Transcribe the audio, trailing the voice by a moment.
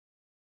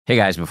Hey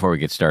guys, before we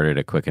get started,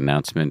 a quick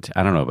announcement.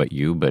 I don't know about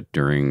you, but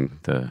during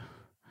the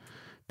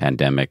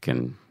pandemic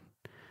and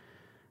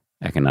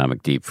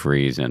economic deep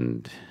freeze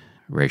and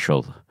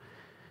racial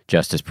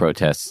justice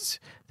protests,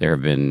 there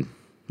have been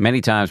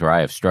many times where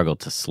I have struggled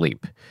to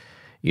sleep,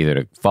 either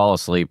to fall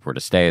asleep or to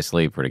stay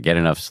asleep or to get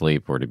enough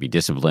sleep or to be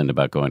disciplined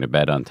about going to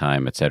bed on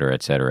time, et cetera,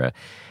 et cetera.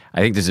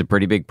 I think this is a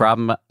pretty big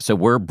problem. So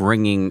we're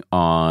bringing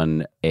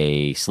on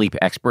a sleep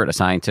expert, a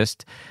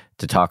scientist,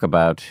 to talk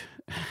about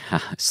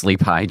sleep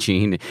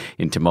hygiene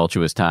in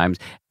tumultuous times.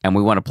 And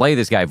we want to play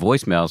this guy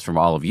voicemails from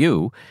all of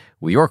you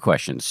with your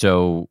questions.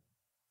 So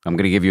I'm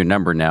going to give you a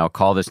number now.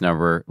 Call this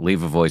number,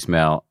 leave a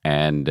voicemail,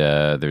 and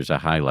there's a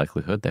high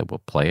likelihood that we'll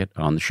play it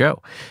on the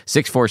show.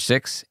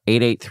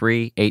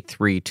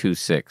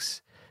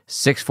 646-883-8326.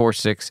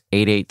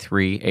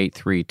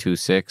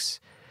 646-883-8326.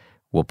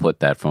 We'll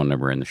put that phone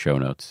number in the show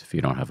notes if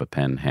you don't have a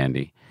pen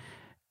handy.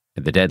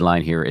 The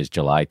deadline here is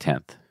July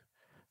 10th.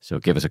 So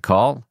give us a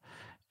call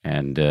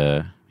and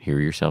hear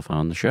yourself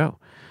on the show.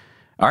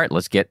 All right,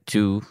 let's get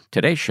to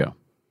today's show.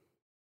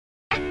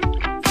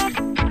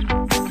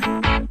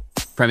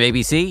 From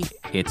ABC,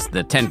 it's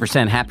the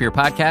 10% Happier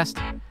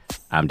Podcast.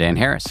 I'm Dan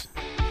Harris.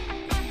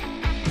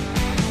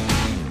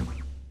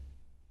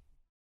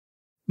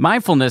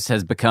 Mindfulness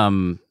has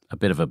become a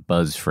bit of a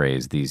buzz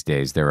phrase these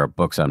days. There are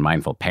books on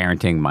mindful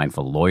parenting,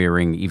 mindful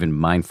lawyering, even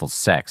mindful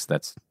sex.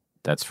 That's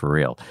for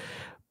real.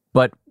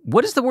 But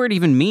what does the word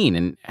even mean,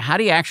 and how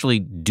do you actually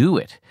do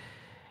it?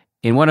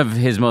 In one of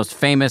his most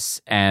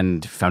famous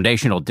and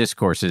foundational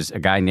discourses,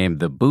 a guy named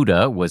the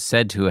Buddha was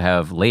said to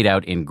have laid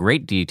out in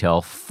great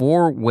detail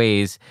 4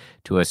 ways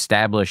to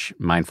establish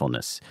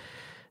mindfulness.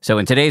 So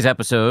in today's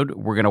episode,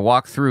 we're going to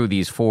walk through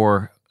these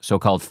 4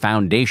 so-called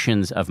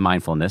foundations of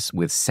mindfulness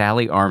with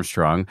Sally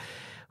Armstrong,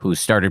 who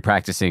started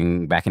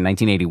practicing back in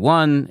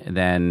 1981,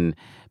 then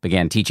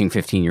began teaching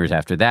 15 years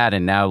after that,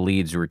 and now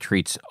leads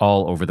retreats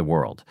all over the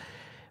world.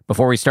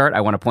 Before we start,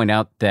 I want to point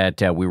out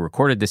that we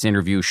recorded this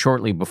interview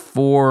shortly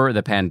before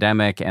the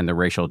pandemic and the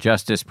racial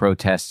justice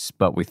protests,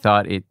 but we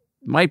thought it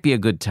might be a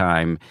good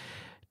time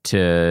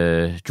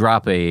to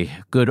drop a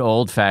good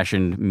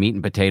old-fashioned meat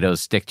and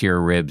potatoes,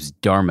 stick-to-your-ribs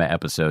Dharma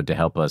episode to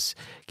help us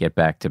get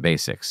back to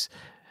basics.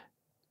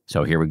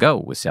 So here we go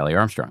with Sally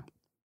Armstrong.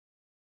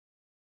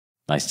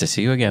 Nice to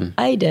see you again.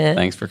 Hi, Dan.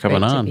 Thanks for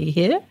coming on. Great to be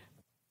here.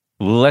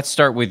 Let's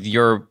start with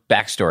your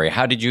backstory.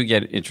 How did you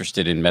get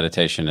interested in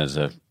meditation as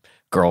a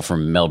girl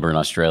from Melbourne,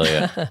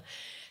 Australia?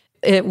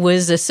 It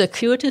was a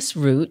circuitous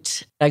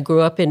route. I grew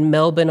up in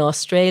Melbourne,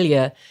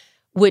 Australia,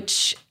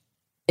 which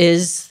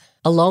is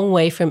a long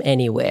way from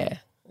anywhere.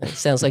 It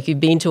sounds like you've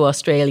been to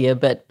Australia,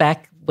 but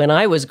back when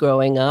I was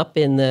growing up,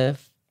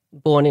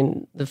 born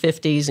in the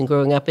 50s and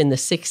growing up in the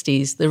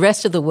 60s, the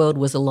rest of the world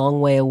was a long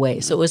way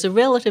away. So it was a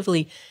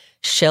relatively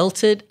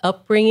sheltered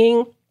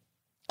upbringing.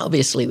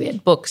 Obviously, we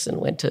had books and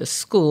went to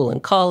school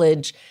and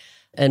college,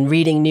 and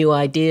reading new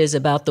ideas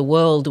about the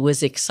world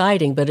was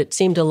exciting, but it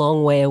seemed a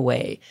long way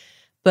away.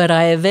 But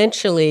I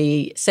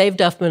eventually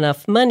saved up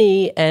enough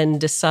money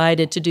and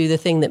decided to do the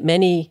thing that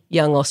many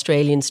young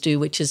Australians do,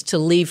 which is to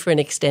leave for an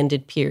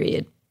extended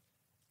period.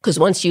 Because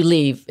once you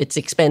leave, it's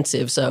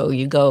expensive, so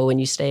you go and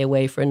you stay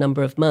away for a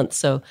number of months.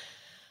 So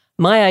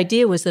my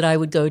idea was that I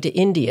would go to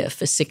India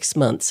for 6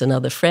 months.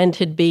 Another friend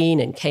had been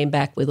and came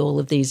back with all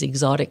of these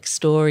exotic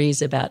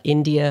stories about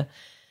India.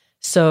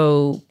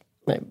 So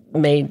I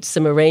made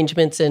some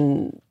arrangements,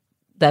 and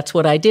that's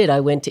what I did.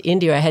 I went to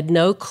India. I had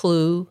no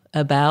clue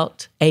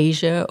about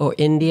Asia or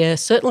India,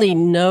 certainly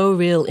no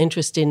real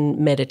interest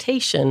in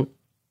meditation.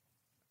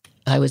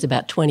 I was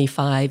about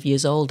 25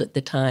 years old at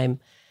the time.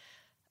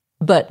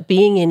 But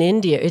being in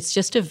India, it's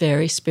just a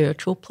very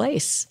spiritual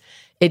place.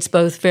 It's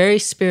both very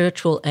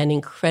spiritual and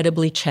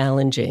incredibly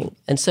challenging.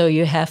 And so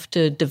you have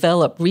to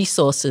develop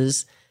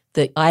resources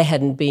that I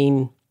hadn't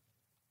been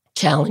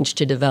challenged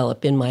to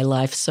develop in my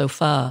life so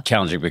far.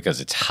 Challenging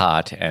because it's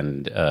hot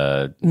and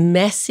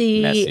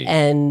messy,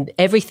 and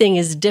everything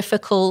is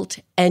difficult,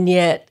 and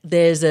yet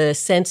there's a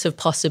sense of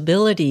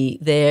possibility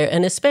there.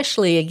 And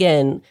especially,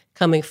 again,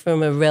 coming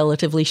from a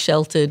relatively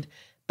sheltered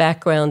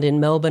background in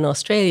Melbourne,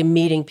 Australia,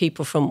 meeting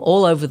people from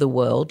all over the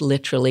world,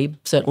 literally,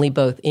 certainly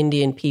both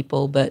Indian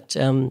people, but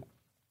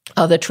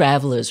other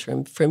travelers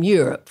from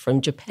Europe, from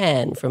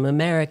Japan, from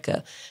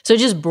America. So it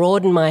just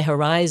broadened my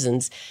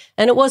horizons.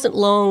 And it wasn't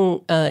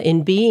long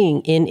in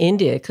being in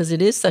India, because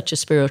it is such a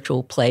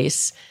spiritual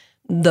place,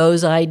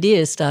 those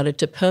ideas started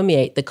to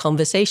permeate the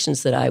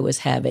conversations that I was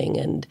having.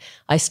 And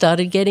I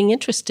started getting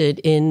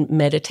interested in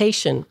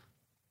meditation.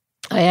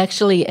 I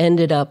actually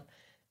ended up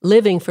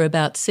living for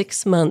about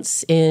 6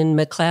 months in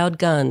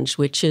McLeod-Ganj,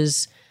 which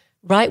is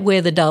right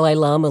where the Dalai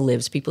Lama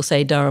lives. People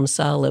say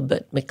Dharamsala,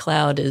 but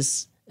McLeod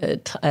is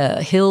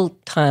a hill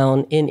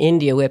town in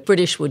India where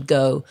British would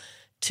go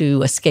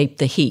to escape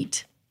the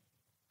heat.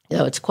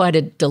 So it's quite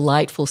a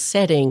delightful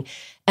setting,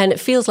 and it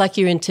feels like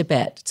you're in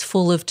Tibet. It's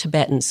full of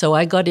Tibetans. So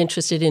I got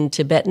interested in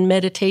Tibetan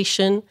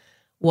meditation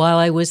while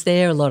I was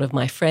there. A lot of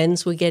my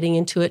friends were getting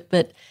into it,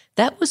 but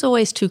that was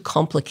always too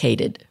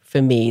complicated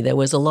for me. There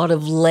was a lot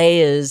of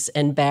layers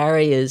and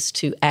barriers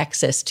to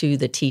access to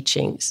the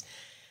teachings.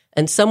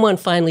 And someone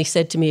finally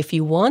said to me, if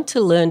you want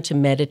to learn to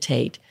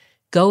meditate,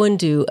 go and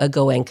do a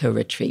Goenka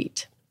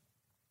retreat.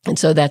 And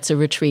so that's a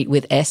retreat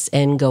with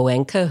S.N.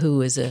 Goenka,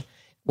 who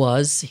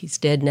he's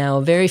dead now,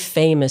 a very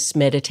famous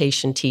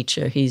meditation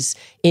teacher. He's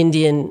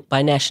Indian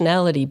by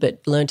nationality,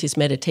 but learned his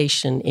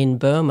meditation in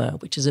Burma,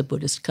 which is a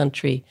Buddhist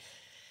country.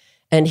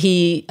 And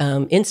he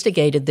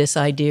instigated this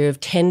idea of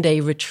 10-day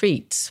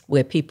retreats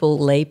where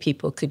lay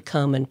people could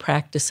come and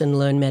practice and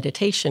learn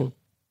meditation.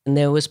 And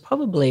there was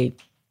probably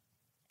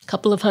a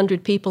couple of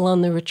hundred people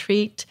on the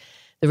retreat.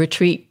 The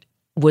retreat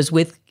was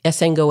with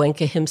S.N.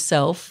 Goenka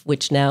himself,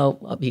 which now,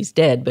 he's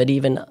dead, but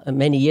even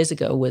many years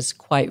ago was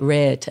quite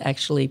rare to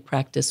actually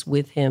practice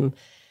with him.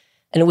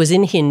 And it was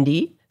in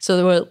Hindi, so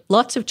there were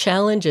lots of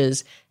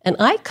challenges. And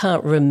I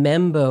can't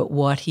remember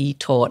what he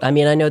taught. I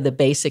mean, I know the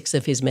basics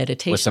of his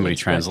meditation. Was somebody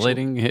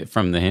translating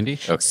from the Hindi?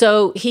 Okay.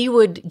 So he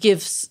would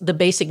give the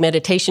basic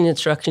meditation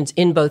instructions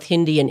in both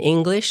Hindi and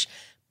English.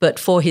 But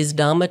for his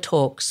Dharma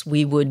talks,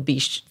 we would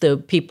be,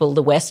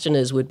 the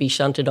Westerners would be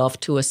shunted off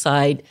to a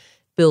side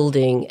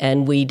building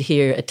and we'd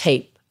hear a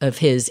tape of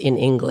his in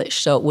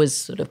English. So it was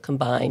sort of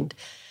combined.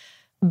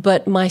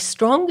 But my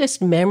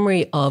strongest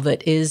memory of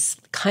it is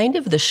kind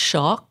of the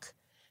shock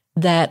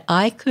that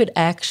I could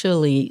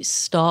actually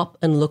stop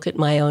and look at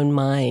my own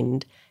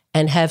mind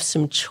and have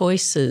some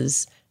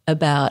choices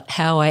about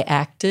how I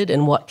acted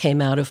and what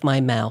came out of my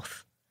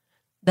mouth.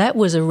 That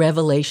was a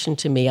revelation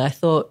to me. I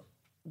thought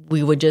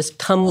we were just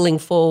tumbling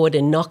forward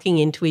and knocking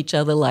into each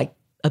other like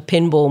a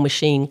pinball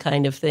machine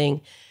kind of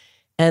thing.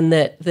 And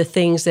that the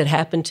things that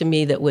happened to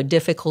me that were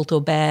difficult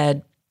or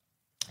bad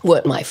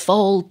weren't my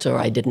fault, or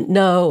I didn't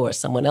know, or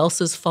someone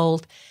else's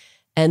fault.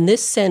 And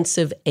this sense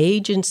of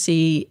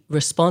agency,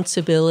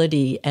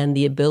 responsibility, and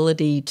the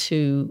ability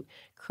to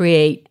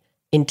create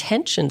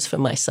intentions for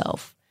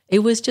myself, it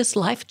was just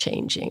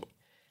life-changing.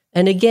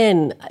 And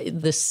again,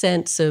 the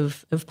sense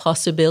of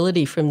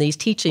possibility from these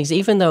teachings,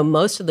 even though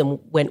most of them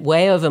went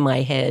way over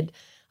my head,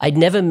 I'd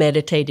never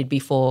meditated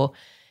before.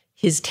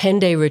 His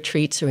 10-day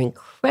retreats are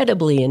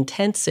incredibly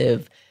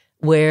intensive,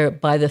 where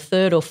by the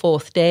third or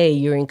fourth day,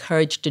 you're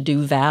encouraged to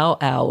do vow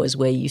hours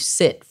where you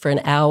sit for an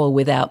hour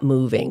without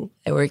moving.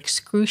 They were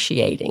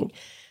excruciating.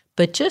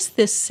 But just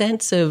this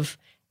sense of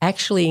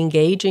actually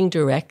engaging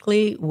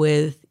directly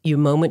with your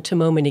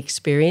moment-to-moment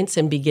experience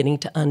and beginning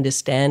to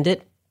understand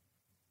it.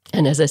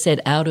 And as I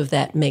said, out of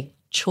that, make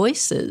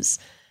choices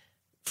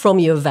from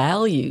your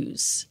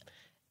values.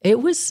 It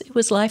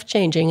was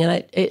life-changing,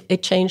 and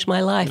it changed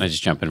my life. Can I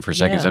just jump in for a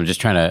second? Yeah. So I'm just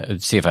trying to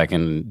see if I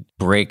can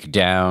break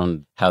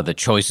down how the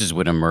choices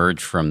would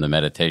emerge from the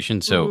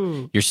meditation.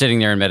 So you're sitting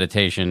there in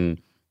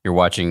meditation, you're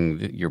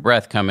watching your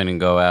breath come in and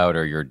go out,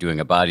 or you're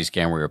doing a body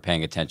scan where you're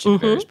paying attention to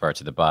various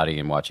parts of the body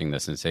and watching the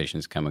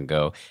sensations come and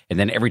go. And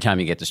then every time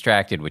you get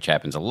distracted, which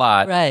happens a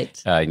lot,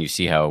 right, and you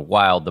see how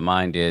wild the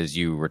mind is,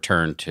 you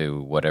return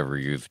to whatever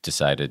you've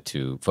decided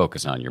to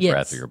focus on, your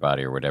breath or your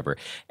body or whatever.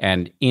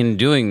 And in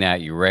doing that,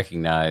 you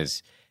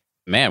recognize,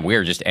 man, we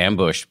are just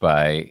ambushed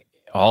by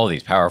all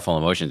these powerful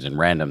emotions and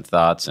random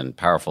thoughts and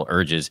powerful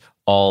urges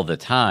all the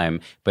time,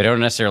 but I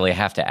don't necessarily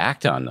have to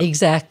act on them.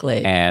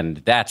 Exactly. And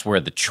that's where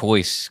the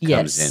choice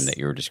comes in that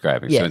you were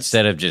describing. Yes. So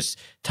instead of just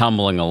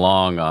tumbling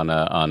along on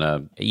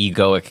a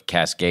egoic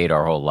cascade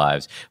our whole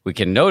lives, we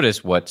can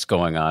notice what's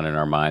going on in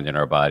our mind and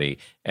our body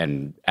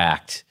and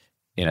act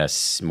in a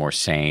more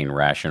sane,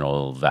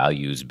 rational,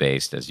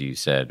 values-based, as you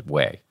said,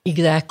 way.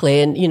 Exactly.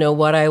 And,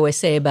 what I always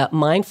say about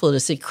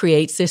mindfulness, it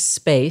creates this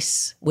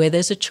space where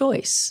there's a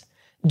choice.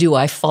 Do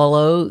I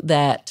follow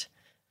that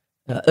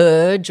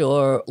urge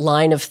or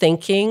line of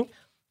thinking,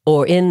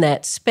 or in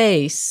that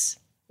space,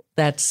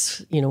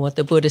 that's, what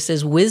the Buddha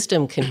says,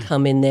 wisdom can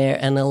come in there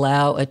and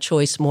allow a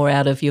choice more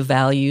out of your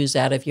values,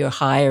 out of your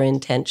higher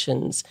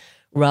intentions,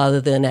 rather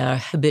than our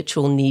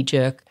habitual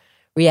knee-jerk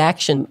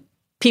reaction.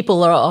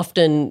 People are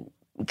often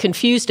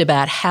confused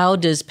about how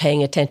does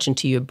paying attention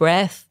to your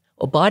breath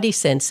or body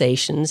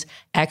sensations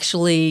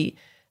actually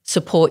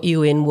support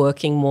you in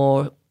working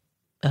more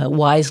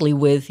wisely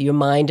with your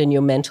mind and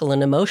your mental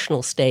and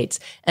emotional states.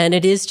 And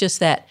it is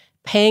just that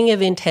paying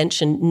of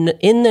intention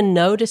in the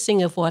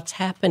noticing of what's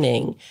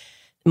happening.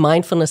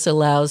 Mindfulness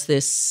allows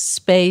this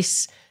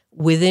space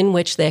within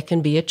which there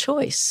can be a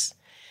choice.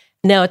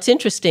 Now, it's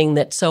interesting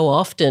that so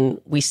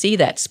often we see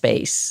that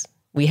space,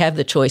 we have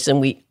the choice,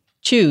 and we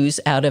choose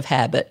out of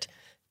habit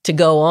to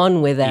go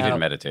on without. Even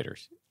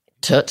meditators.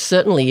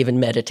 Certainly even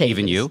meditators.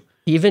 Even you?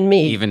 Even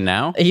me. Even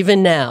now?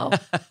 Even now.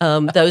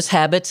 Those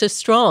habits are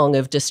strong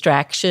of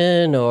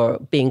distraction or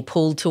being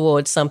pulled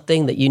towards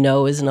something that you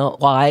know is not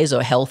wise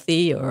or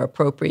healthy or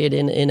appropriate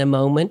in a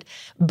moment.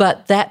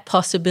 But that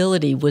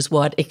possibility was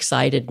what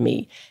excited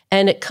me.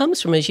 And it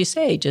comes from, as you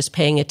say, just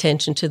paying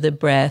attention to the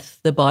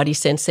breath, the body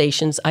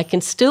sensations. I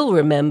can still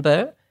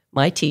remember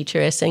my teacher,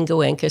 S.N.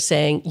 Goenka,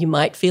 saying, you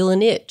might feel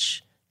an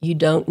itch. You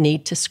don't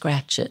need to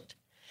scratch it.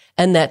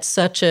 And that's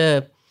such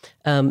a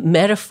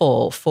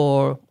metaphor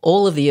for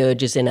all of the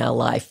urges in our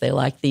life. They're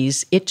like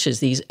these itches,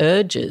 these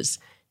urges.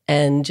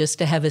 and just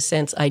to have a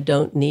sense I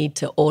don't need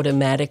to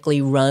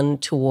automatically run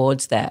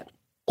towards that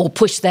or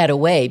push that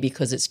away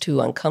because it's too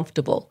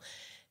uncomfortable.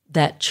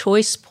 That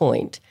choice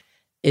point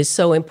is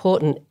so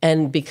important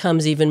and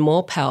becomes even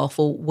more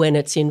powerful when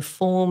it's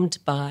informed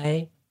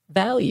by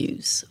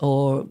values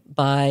or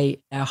by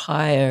our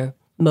higher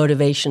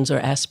motivations or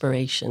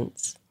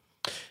aspirations.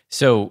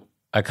 So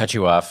I cut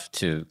you off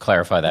to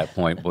clarify that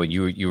point. Well,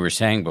 you were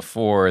saying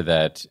before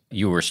that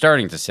you were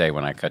starting to say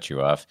when I cut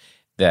you off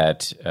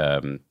that,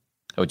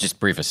 just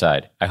brief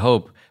aside, I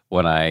hope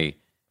when I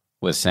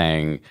was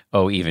saying,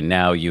 even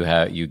now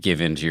you give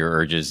in to your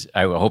urges,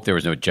 I hope there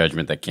was no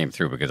judgment that came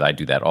through because I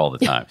do that all the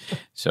time.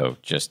 So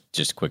just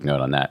a quick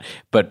note on that.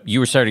 But you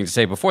were starting to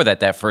say before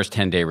that first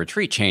 10-day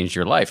retreat changed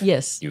your life.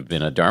 Yes. You've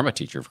been a Dharma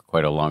teacher for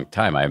quite a long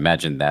time. I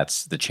imagine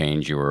that's the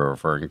change you were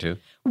referring to.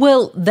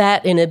 Well,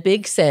 that in a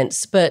big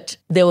sense, but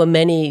there were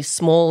many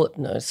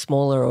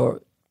smaller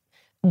or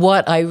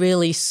what I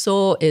really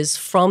saw is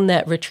from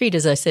that retreat,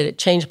 as I said, it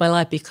changed my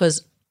life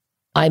because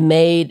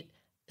I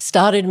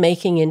started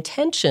making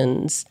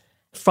intentions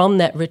from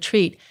that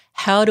retreat.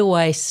 How do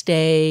I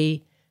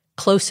stay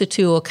closer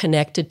to or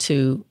connected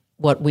to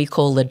what we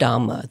call the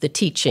Dhamma, the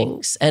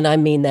teachings? And I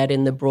mean that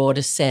in the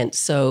broadest sense.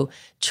 So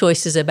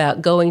choices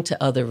about going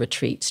to other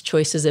retreats,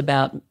 choices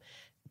about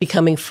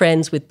becoming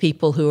friends with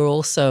people who are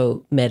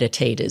also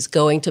meditators,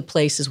 going to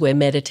places where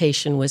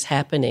meditation was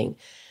happening.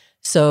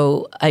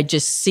 So I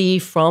just see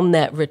from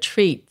that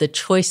retreat the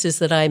choices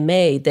that I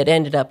made that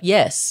ended up,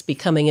 yes,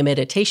 becoming a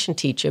meditation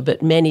teacher,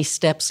 but many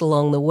steps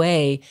along the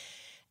way.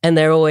 And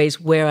they're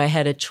always where I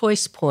had a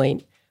choice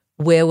point,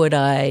 where would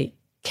I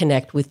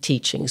connect with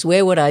teachings?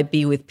 Where would I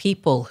be with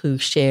people who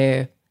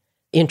share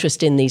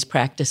interest in these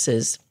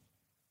practices?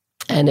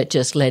 And it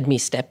just led me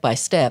step by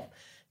step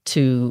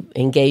to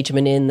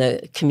engagement in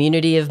the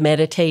community of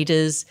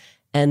meditators.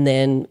 And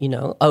then,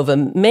 over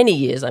many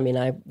years,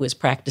 I was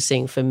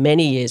practicing for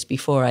many years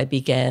before I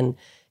began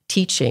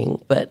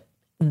teaching, but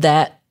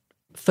that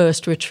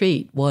first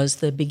retreat was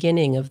the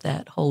beginning of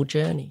that whole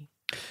journey.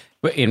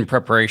 In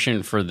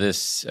preparation for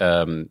this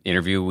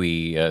interview,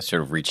 we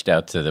sort of reached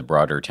out to the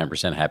broader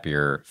 10%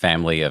 Happier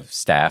family of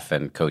staff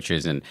and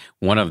coaches, and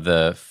one of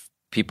the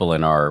people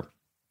on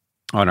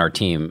our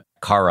team,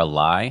 Cara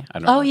Lai. I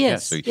don't know.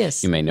 Yes, yeah, so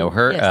yes. You may know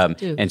her. Yes, I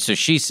do. And so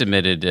she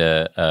submitted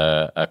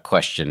a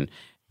question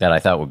that I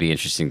thought would be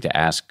interesting to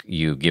ask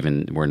you,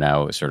 given we're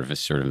now sort of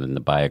in the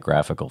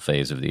biographical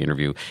phase of the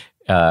interview.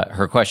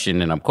 Her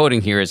question, and I'm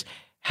quoting here, is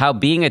how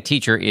being a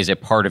teacher is a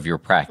part of your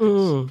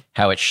practice,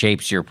 how it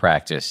shapes your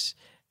practice,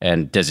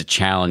 and does it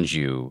challenge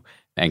you?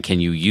 And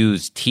can you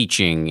use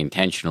teaching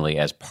intentionally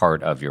as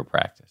part of your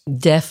practice?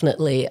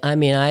 Definitely.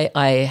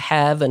 I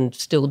have and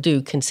still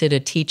do consider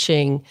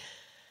teaching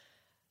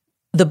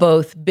the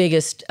both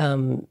biggest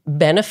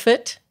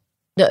benefit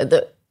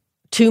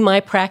to my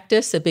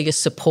practice, the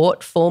biggest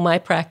support for my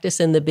practice,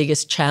 and the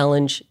biggest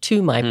challenge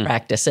to my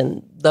practice.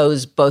 And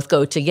those both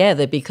go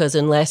together because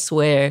unless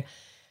we're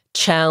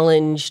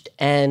challenged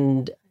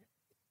and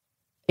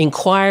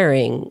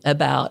inquiring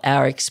about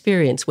our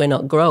experience, we're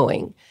not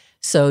growing.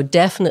 So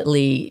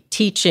definitely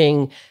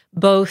teaching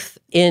both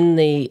in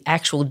the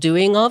actual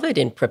doing of it,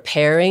 in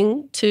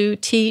preparing to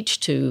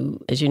teach,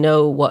 as you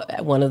know,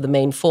 one of the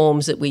main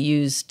forms that we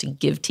use to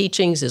give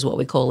teachings is what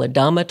we call a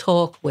Dhamma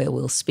talk, where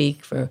we'll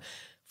speak for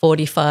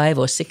 45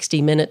 or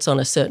 60 minutes on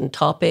a certain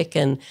topic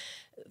and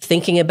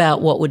thinking about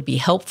what would be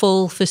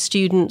helpful for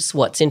students,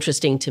 what's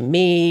interesting to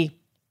me,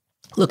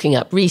 looking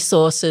up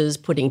resources,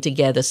 putting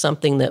together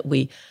something that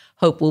we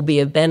hope will be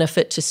of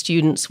benefit to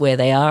students where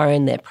they are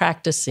in their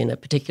practice in a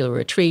particular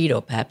retreat, or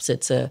perhaps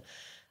it's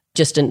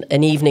just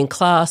an evening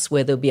class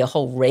where there'll be a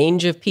whole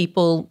range of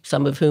people,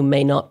 some of whom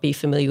may not be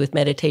familiar with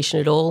meditation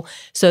at all.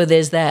 So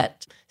there's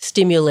that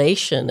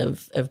stimulation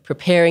of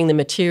preparing the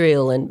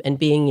material and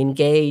being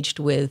engaged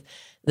with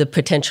the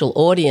potential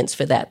audience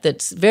for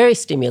that's very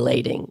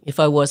stimulating. If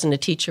I wasn't a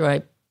teacher,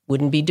 I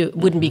wouldn't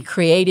be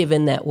creative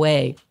in that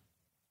way.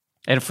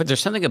 And if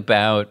there's something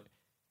about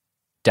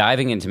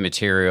diving into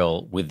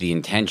material with the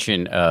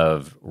intention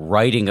of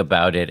writing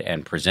about it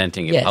and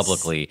presenting it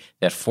publicly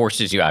that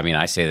forces you,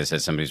 I say this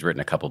as somebody who's written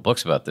a couple of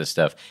books about this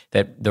stuff,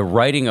 that the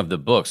writing of the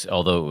books,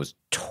 although it was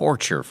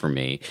torture for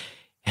me,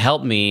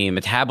 helped me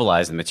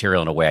metabolize the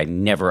material in a way I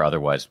never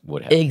otherwise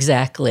would have.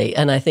 Exactly.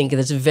 And I think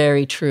that's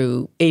very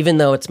true. Even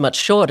though it's much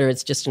shorter,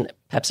 it's just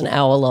perhaps an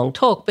hour-long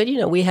talk. But,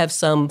 we have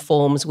some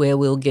forms where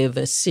we'll give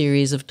a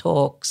series of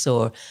talks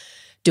or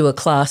do a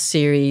class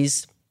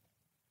series.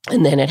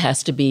 And then it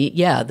has to be,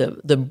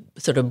 the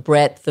sort of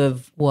breadth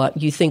of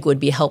what you think would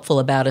be helpful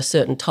about a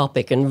certain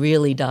topic and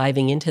really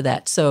diving into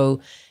that. So,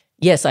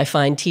 yes, I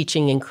find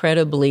teaching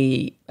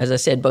incredibly, as I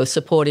said, both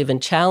supportive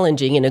and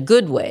challenging in a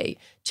good way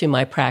to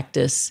my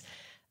practice.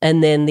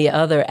 And then the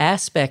other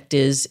aspect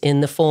is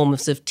in the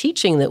forms of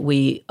teaching that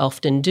we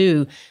often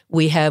do,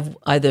 we have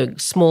either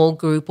small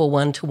group or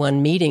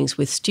one-to-one meetings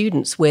with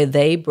students where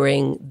they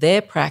bring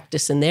their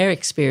practice and their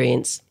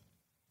experience,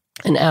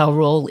 and our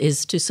role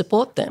is to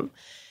support them.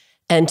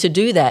 And to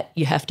do that,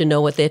 you have to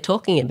know what they're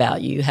talking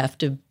about. You have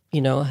to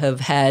have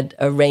had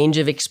a range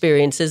of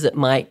experiences that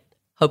might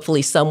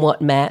hopefully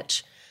somewhat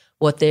match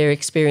what their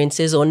experience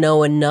is, or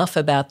know enough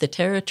about the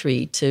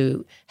territory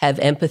to have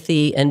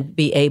empathy and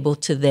be able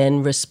to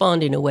then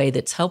respond in a way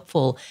that's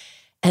helpful.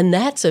 And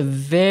that's a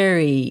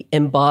very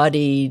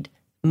embodied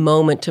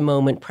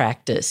moment-to-moment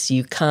practice.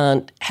 You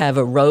can't have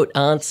a rote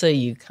answer.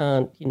 You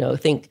can't,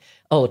 think,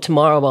 oh,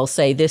 tomorrow I'll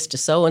say this to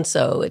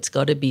so-and-so. It's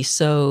got to be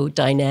so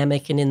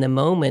dynamic and in the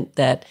moment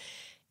that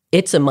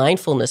it's a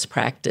mindfulness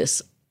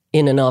practice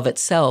in and of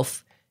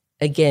itself,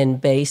 again,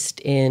 based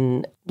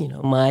in,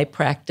 my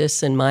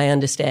practice and my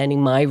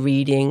understanding, my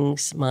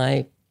readings,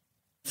 my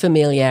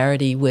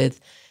familiarity with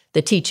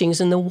the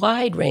teachings and the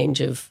wide range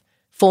of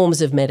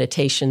forms of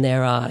meditation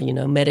there are.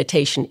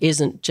 Meditation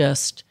isn't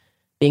just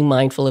being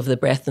mindful of the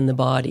breath and the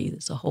body.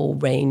 There's a whole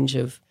range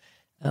of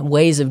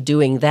ways of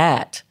doing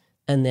that,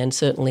 and then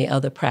certainly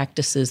other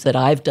practices that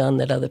I've done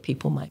that other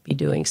people might be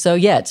doing. So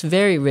yeah, it's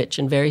very rich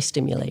and very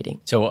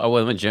stimulating. So I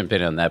want to jump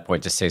in on that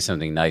point to say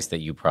something nice that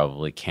you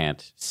probably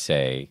can't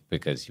say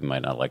because you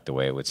might not like the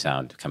way it would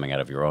sound coming out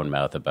of your own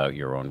mouth about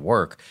your own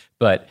work.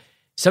 But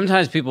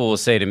sometimes people will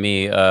say to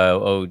me,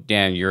 oh,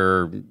 Dan,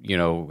 you're,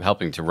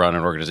 helping to run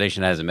an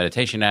organization that has a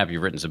meditation app.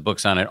 You've written some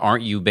books on it.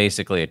 Aren't you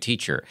basically a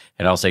teacher?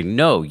 And I'll say,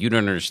 no, you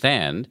don't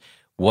understand.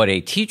 What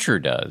a teacher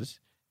does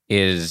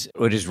is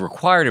what is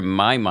required in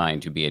my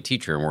mind to be a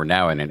teacher. And we're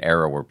now in an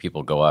era where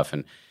people go off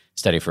and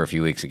study for a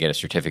few weeks and get a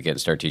certificate and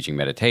start teaching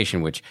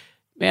meditation, which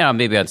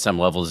maybe on some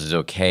levels is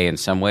okay in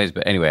some ways.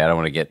 But anyway, I don't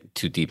want to get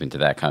too deep into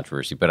that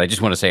controversy. But I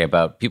just want to say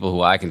about people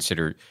who I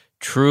consider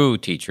true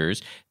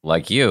teachers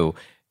like you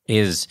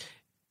is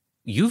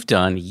you've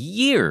done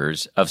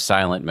years of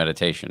silent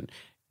meditation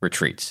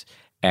retreats.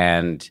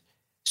 And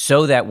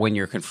so that when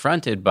you're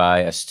confronted by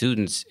a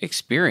student's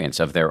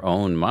experience of their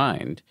own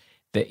mind,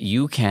 that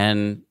you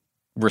can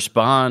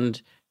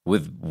respond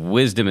with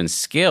wisdom and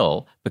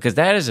skill, because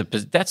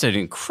that's an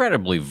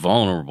incredibly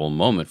vulnerable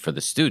moment for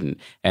the student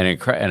and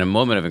a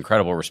moment of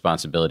incredible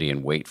responsibility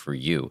and weight for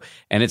you.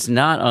 And it's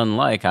not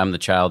unlike I'm the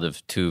child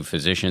of two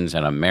physicians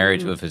and I'm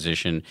married to a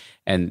physician.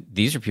 And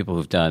these are people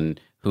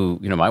who,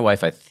 my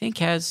wife, I think,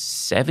 has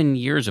 7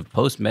 years of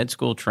post-med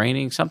school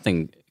training,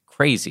 something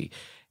crazy.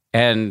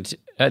 And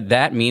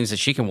that means that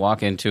she can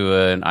walk into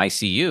an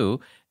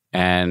ICU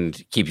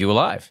and keep you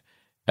alive.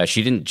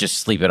 She didn't just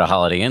sleep at a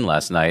Holiday Inn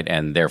last night,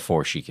 and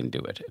therefore she can do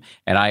it.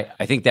 And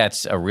I think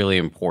that's a really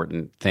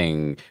important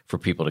thing for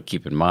people to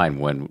keep in mind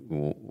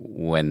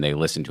when they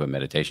listen to a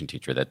meditation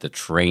teacher, that the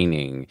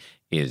training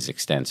is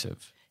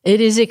extensive.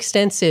 It is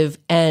extensive,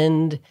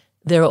 and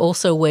there are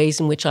also ways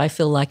in which I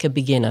feel like a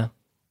beginner.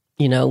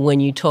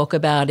 When you talk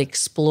about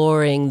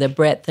exploring the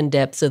breadth and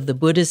depth of the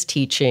Buddha's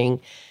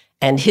teaching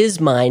and his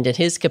mind and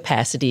his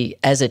capacity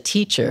as a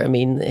teacher,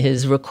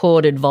 his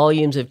recorded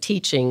volumes of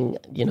teaching,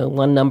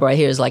 one number I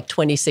hear is like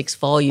 26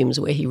 volumes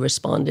where he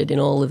responded in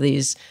all of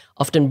these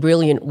often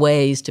brilliant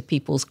ways to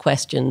people's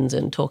questions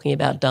and talking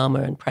about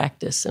Dharma and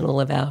practice, and all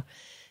of our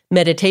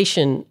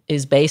meditation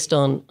is based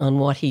on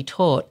what he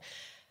taught.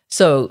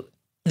 So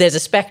there's a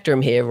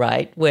spectrum here,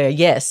 right, where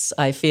yes,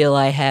 I feel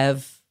I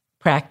have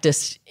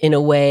practiced in a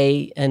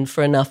way and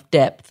for enough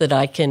depth that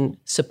I can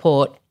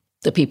support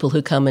the people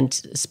who come and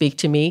speak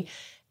to me,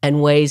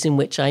 and ways in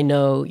which I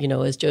know,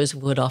 as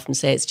Joseph would often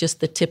say, it's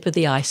just the tip of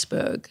the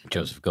iceberg.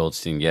 Joseph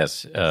Goldstein,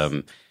 yes.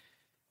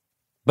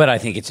 But I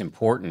think it's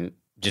important,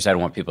 I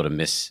don't want people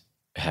to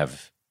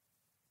have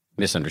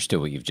misunderstood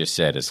what you've just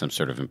said as some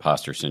sort of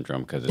imposter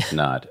syndrome, because it's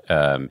not.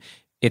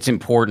 It's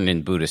important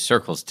in Buddhist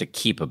circles to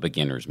keep a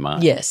beginner's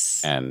mind.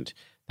 Yes. And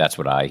that's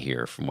what I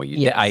hear from what you...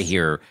 Yes. I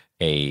hear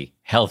a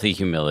healthy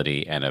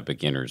humility and a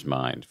beginner's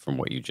mind from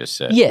what you just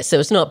said. Yes, so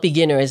it's not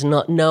beginner as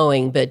not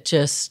knowing, but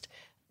just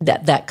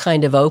that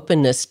kind of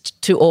openness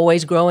to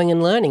always growing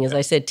and learning. As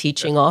I said,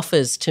 teaching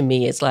offers to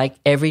me. It's like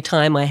every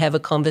time I have a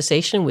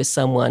conversation with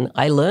someone,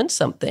 I learn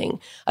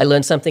something. I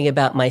learn something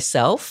about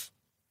myself.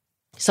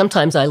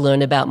 Sometimes I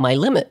learn about my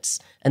limits,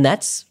 and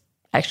that's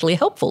actually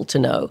helpful to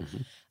know. Mm-hmm.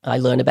 I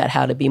learn about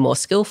how to be more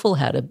skillful,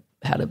 how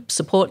to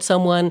support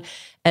someone,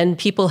 and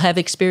people have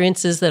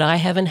experiences that I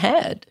haven't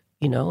had.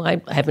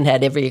 I haven't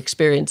had every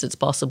experience it's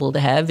possible to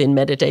have in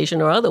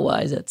meditation or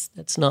otherwise.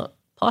 That's not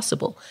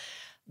possible.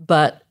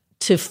 But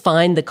to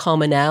find the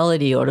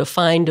commonality or to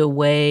find a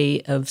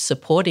way of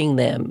supporting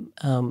them,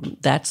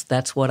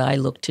 that's what I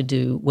look to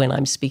do when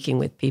I'm speaking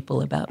with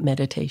people about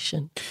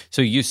meditation.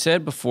 So you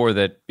said before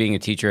that being a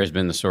teacher has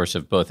been the source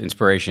of both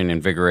inspiration,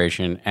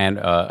 invigoration, and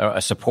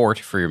a support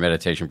for your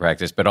meditation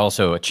practice, but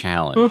also a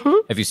challenge.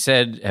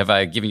 Mm-hmm. Have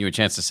I given you a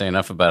chance to say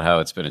enough about how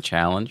it's been a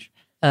challenge?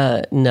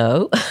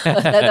 No,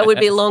 that would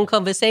be a long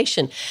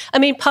conversation.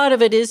 Part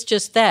of it is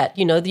just that,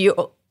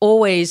 you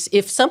always,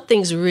 if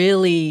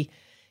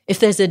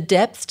there's a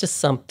depth to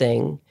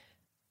something,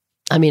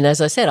 as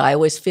I said, I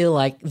always feel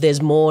like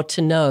there's more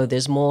to know,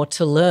 there's more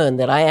to learn,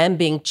 that I am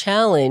being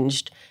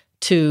challenged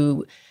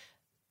to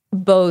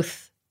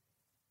both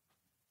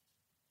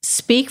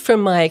speak from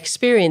my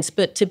experience,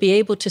 but to be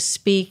able to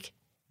speak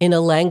in a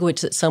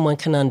language that someone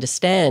can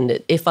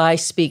understand. If I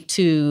speak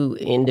too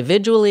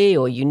individually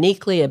or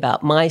uniquely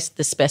about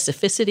the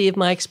specificity of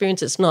my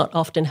experience, it's not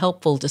often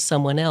helpful to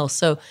someone else.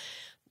 So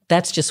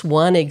that's just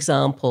one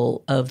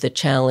example of the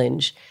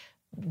challenge.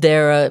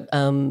 There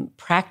are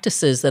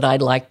practices that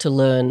I'd like to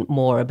learn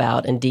more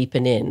about and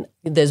deepen in.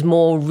 There's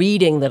more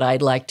reading that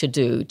I'd like to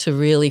do to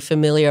really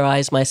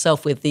familiarize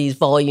myself with these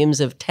volumes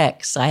of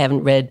texts. I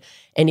haven't read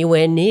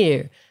anywhere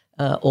near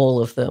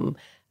all of them.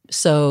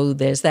 So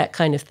there's that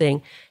kind of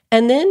thing.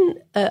 And then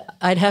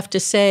I'd have to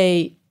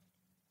say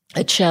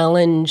a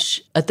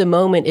challenge at the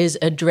moment is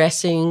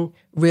addressing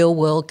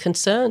real-world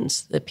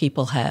concerns that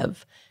people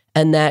have.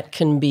 And that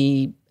can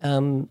be,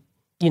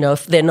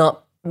 if they're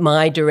not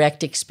my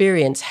direct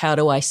experience, how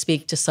do I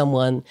speak to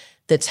someone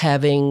that's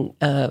having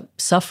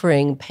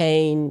suffering,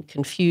 pain,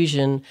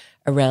 confusion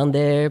around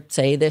their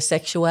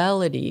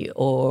sexuality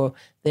or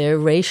their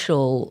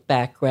racial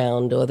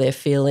background, or they're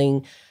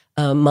feeling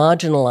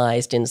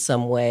marginalized in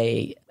some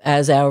way.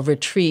 As our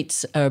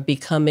retreats are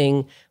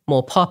becoming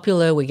more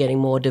popular, we're getting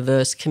more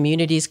diverse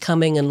communities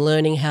coming and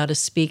learning how to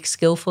speak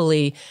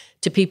skillfully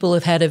to people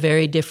who've had a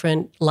very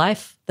different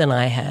life than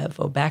I have,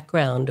 or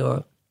background,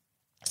 or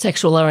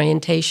sexual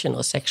orientation,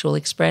 or sexual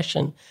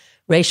expression,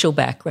 racial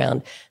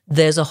background.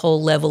 There's a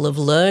whole level of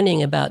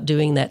learning about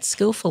doing that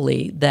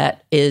skillfully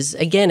that is,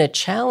 again, a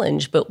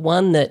challenge, but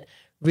one that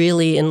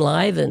really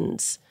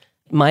enlivens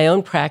my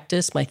own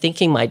practice, my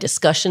thinking, my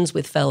discussions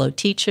with fellow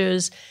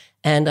teachers,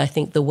 and I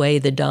think the way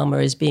the Dharma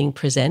is being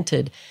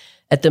presented.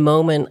 At the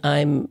moment,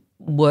 I'm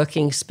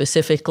working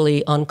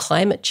specifically on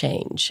climate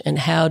change, and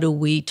how do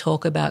we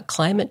talk about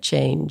climate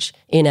change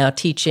in our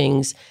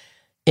teachings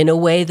in a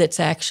way that's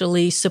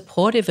actually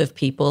supportive of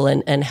people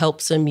and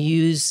helps them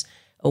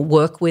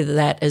work with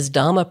that as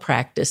Dharma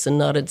practice, and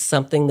not as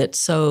something that's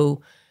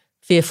so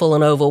fearful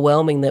and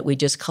overwhelming that we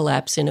just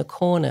collapse in a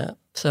corner.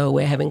 So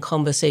we're having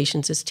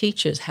conversations as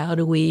teachers. How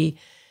do we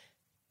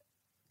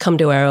come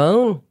to our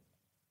own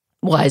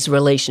wise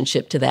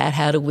relationship to that?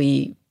 How do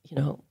we,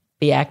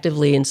 be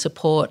actively in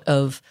support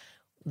of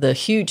the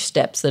huge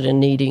steps that are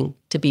needing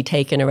to be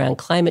taken around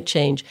climate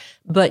change,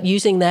 but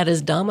using that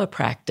as Dharma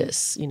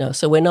practice?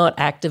 So we're not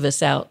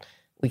activists out.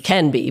 We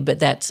can be, but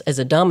that's, as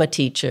a Dharma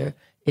teacher,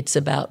 it's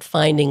about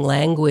finding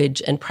language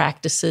and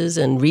practices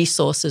and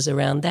resources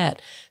around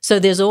that. So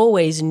there's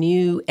always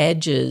new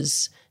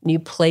edges, new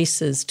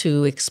places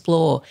to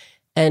explore.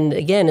 And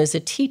again, as a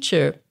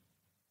teacher,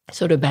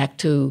 sort of back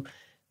to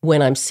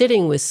when I'm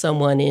sitting with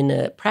someone in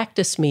a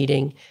practice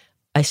meeting,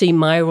 I see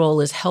my role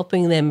as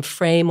helping them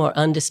frame or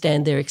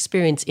understand their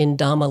experience in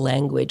Dharma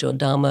language or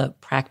Dharma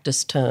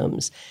practice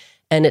terms.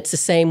 And it's the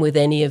same with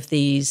any of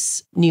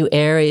these new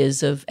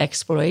areas of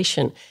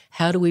exploration.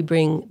 How do we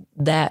bring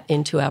that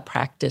into our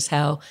practice?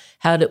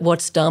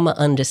 What's Dharma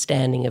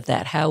understanding of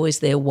that? How is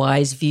their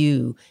wise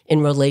view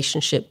in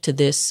relationship to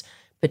this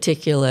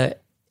particular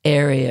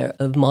area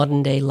of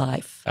modern day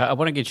life? I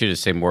want to get you to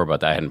say more about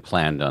that. I hadn't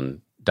planned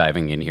on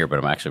diving in here, but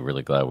I'm actually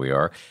really glad we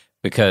are,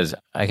 because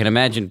I can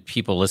imagine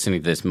people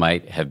listening to this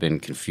might have been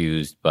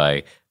confused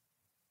by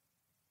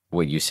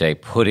what you say,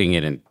 putting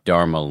it in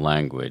Dharma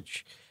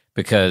language,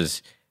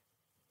 because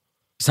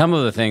some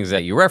of the things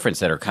that you reference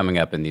that are coming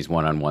up in these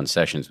one-on-one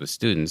sessions with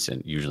students,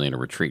 and usually in a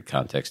retreat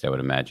context, I would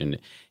imagine,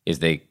 is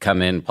they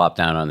come in, plop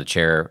down on the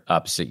chair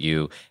opposite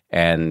you,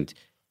 and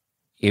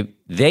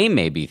they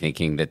may be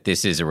thinking that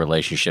this is a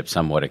relationship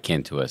somewhat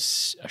akin to a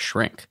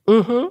shrink.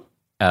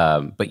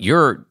 Mm-hmm. But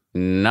you're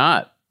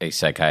not a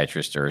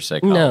psychiatrist or a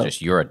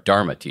psychologist. No. You're a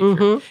Dharma teacher.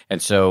 Mm-hmm.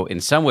 And so in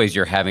some ways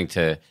you're having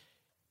to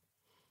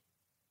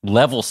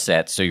level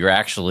set, so you're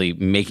actually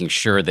making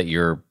sure that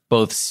you're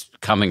both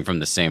coming from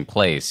the same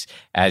place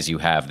as you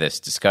have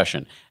this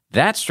discussion.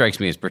 That strikes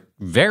me as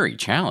very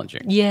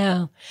challenging.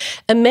 Yeah.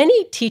 And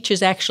many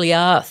teachers actually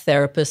are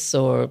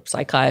therapists or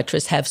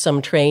psychiatrists, have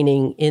some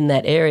training in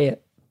that area.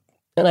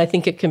 And I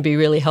think it can be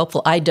really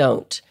helpful. I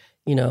don't.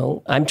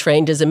 I'm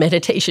trained as a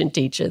meditation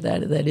teacher.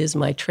 That is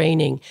my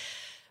training.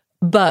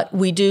 But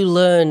we do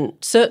learn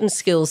certain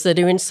skills that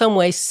are in some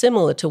way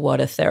similar to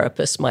what a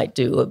therapist might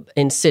do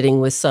in sitting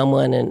with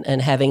someone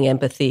and having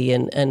empathy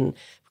and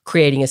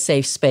creating a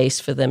safe space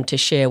for them to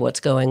share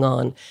what's going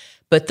on.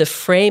 But the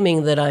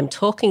framing that I'm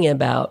talking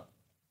about,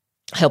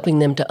 helping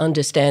them to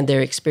understand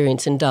their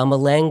experience in Dharma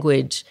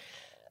language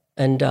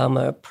and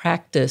Dharma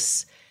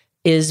practice,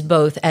 is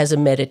both as a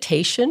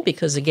meditation,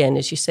 because again,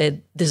 as you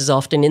said, this is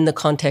often in the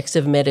context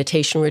of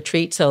meditation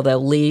retreat, so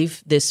they'll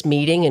leave this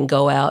meeting and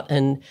go out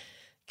and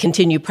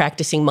continue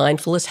practicing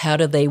mindfulness. How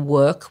do they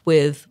work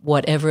with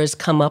whatever has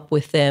come up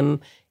with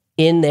them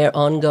in their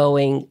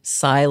ongoing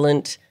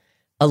silent,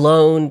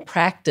 alone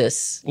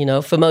practice?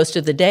 For most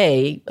of the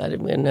day, I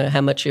don't know how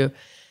much your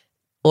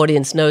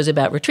audience knows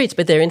about retreats,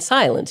 but they're in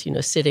silence,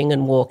 sitting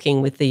and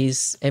walking with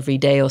these every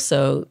day or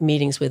so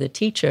meetings with a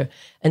teacher.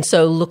 And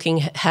so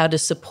looking at how to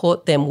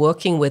support them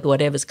working with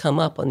whatever's come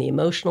up on the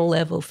emotional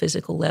level,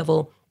 physical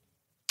level,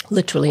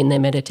 literally in their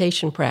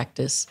meditation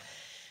practice.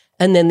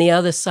 And then the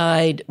other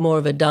side, more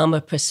of a Dharma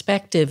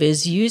perspective,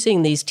 is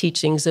using these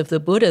teachings of the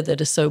Buddha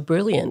that are so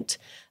brilliant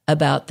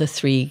about the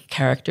three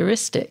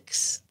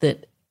characteristics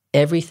that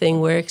everything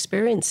we're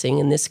experiencing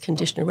in this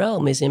conditioned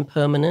realm is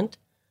impermanent,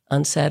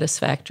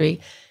 unsatisfactory,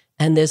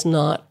 and there's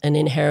not an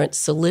inherent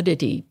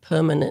solidity,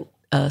 permanent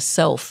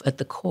self at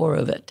the core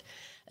of it.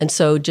 And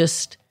so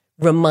just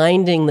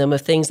reminding them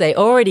of things they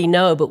already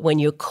know, but when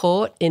you're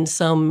caught in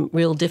some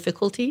real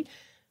difficulty,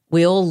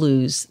 we all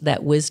lose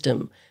that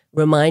wisdom.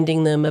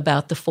 Reminding them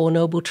about the Four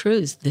Noble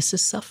Truths. This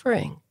is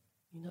suffering.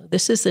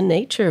 This is the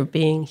nature of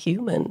being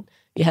human.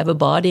 You have a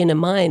body and a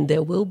mind,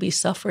 there will be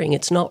suffering.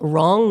 It's not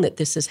wrong that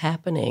this is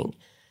happening,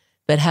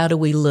 but how do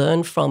we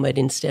learn from it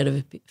instead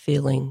of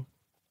feeling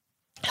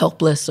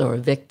helpless or a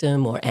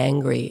victim or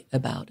angry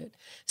about it?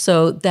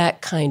 So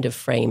that kind of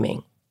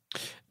framing.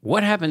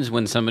 What happens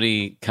when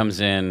somebody comes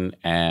in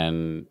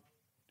and,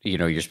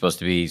 you're supposed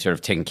to be sort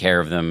of taking care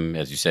of them,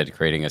 as you said,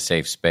 creating a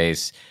safe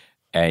space,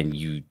 and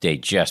they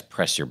just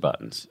press your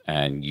buttons,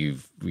 and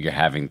you're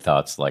having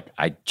thoughts like,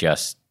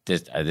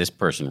 this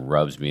person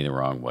rubs me the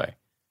wrong way?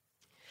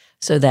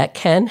 So that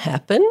can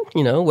happen.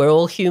 We're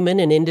all human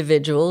and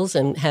individuals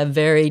and have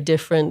very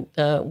different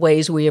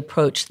ways we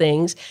approach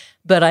things.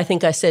 But I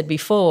think I said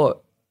before,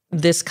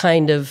 this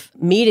kind of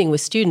meeting with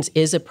students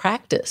is a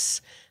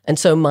practice. And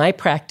so my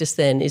practice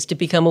then is to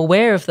become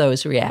aware of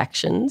those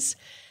reactions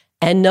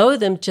and know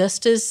them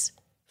just as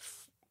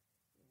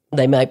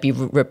they might be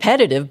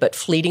repetitive, but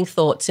fleeting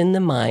thoughts in the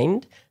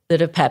mind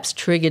that have perhaps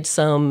triggered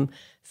some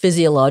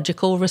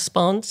physiological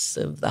response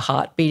of the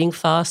heart beating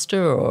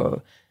faster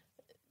or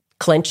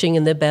clenching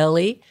in the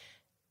belly,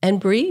 and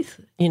breathe.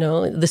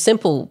 The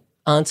simple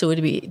answer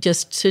would be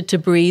just to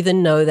breathe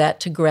and know that,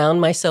 to ground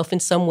myself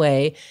in some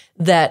way,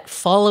 that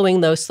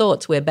following those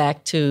thoughts, we're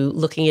back to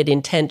looking at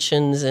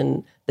intentions,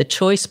 and the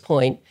choice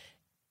point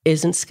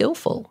isn't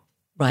skillful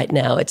right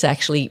now. It's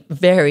actually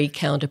very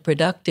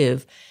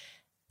counterproductive.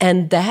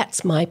 And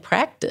that's my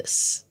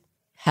practice,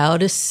 how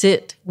to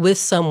sit with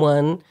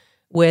someone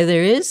where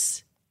there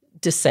is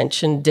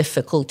dissension,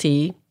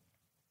 difficulty,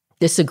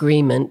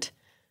 disagreement,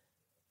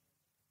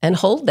 and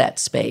hold that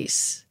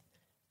space.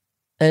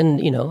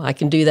 And, I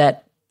can do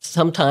that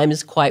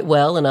sometimes quite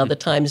well and other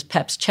times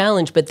perhaps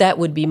challenge, but that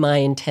would be my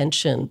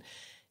intention,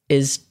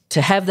 is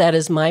to have that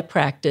as my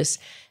practice,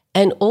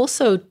 and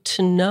also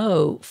to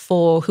know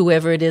for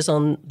whoever it is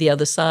on the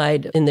other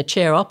side in the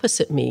chair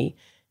opposite me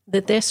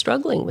that they're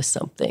struggling with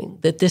something,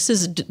 that this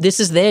is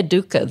their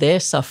dukkha, their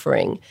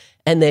suffering,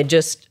 and they're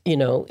just,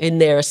 in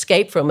their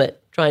escape from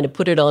it, trying to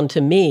put it onto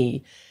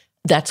me.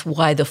 That's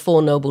why the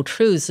Four Noble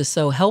Truths are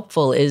so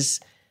helpful, is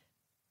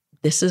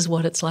this is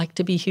what it's like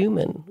to be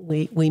human.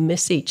 We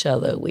miss each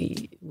other.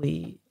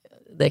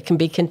 There can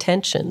be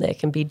contention. There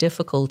can be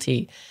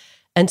difficulty.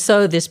 And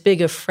so this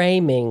bigger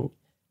framing,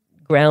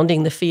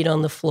 grounding the feet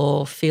on the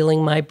floor,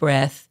 feeling my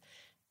breath,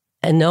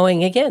 and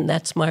knowing, again,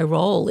 that's my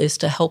role, is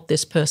to help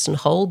this person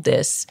hold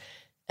this.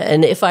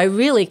 And if I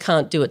really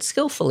can't do it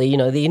skillfully,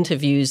 the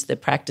interviews, the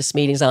practice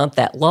meetings aren't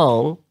that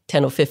long,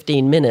 10 or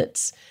 15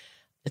 minutes.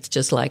 It's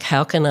just like,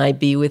 how can I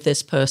be with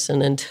this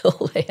person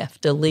until they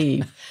have to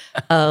leave?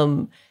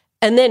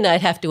 And then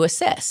I'd have to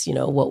assess,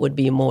 what would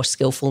be more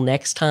skillful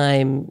next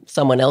time.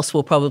 Someone else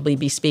will probably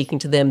be speaking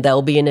to them.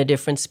 They'll be in a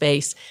different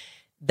space.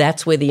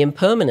 That's where the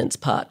impermanence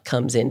part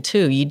comes in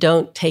too. You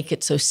don't take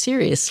it so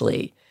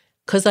seriously,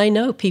 because I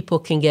know people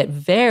can get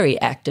very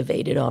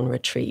activated on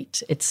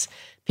retreat.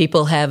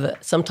 People have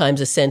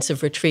sometimes a sense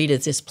of retreat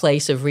as this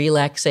place of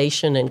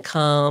relaxation and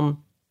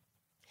calm.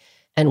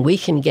 And we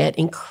can get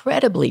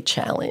incredibly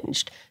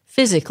challenged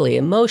physically,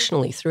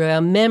 emotionally, through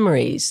our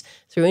memories,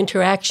 through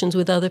interactions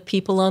with other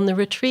people on the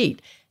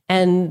retreat.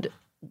 And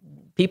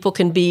people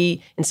can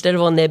be, instead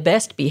of on their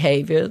best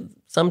behavior,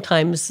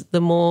 sometimes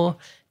the more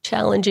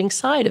challenging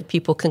side of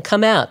people can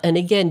come out. And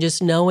again,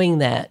 just knowing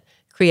that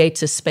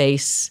creates a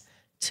space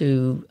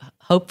to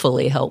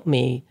hopefully help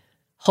me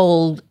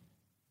hold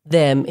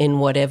them in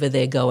whatever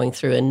they're going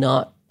through and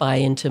not buy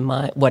into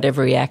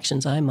whatever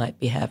reactions I might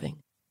be having.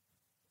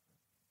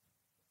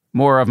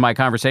 More of my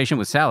conversation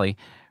with Sally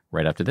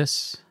right after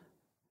this.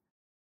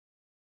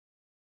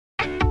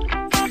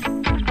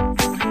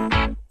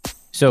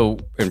 So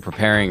in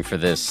preparing for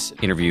this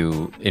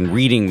interview, in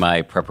reading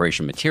my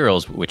preparation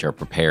materials, which are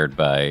prepared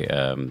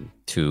by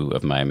two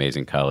of my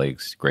amazing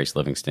colleagues, Grace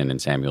Livingston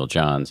and Samuel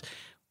Johns,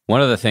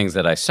 one of the things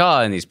that I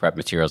saw in these prep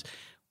materials,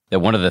 that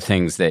one of the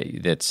things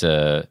that's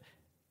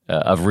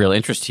of real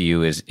interest to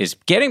you is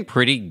getting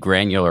pretty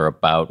granular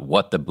about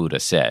what the Buddha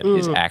said,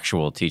 his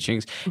actual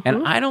teachings. Mm-hmm.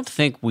 And I don't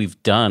think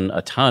we've done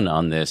a ton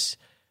on this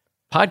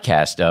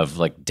podcast of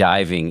like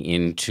diving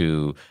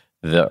into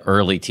the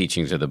early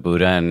teachings of the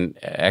Buddha and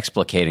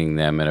explicating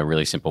them in a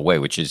really simple way,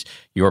 which is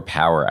your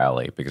power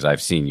alley. Because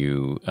I've seen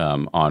you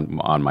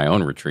on my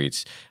own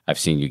retreats. I've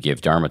seen you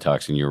give Dharma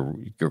talks, and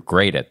you're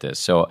great at this.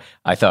 So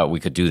I thought we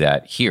could do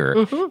that here.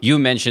 Mm-hmm. You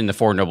mentioned the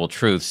Four Noble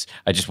Truths.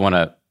 I just want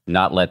to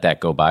not let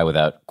that go by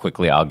without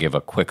quickly. I'll give a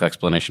quick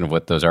explanation of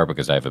what those are,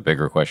 because I have a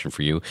bigger question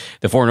for you.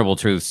 The Four Noble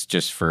Truths,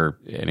 just for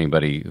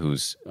anybody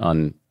who's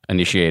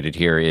uninitiated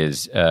here,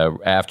 is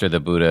after the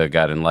Buddha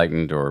got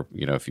enlightened, or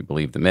if you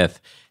believe the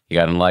myth, He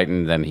got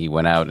enlightened, then he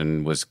went out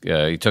and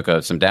he took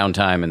some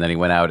downtime, and then he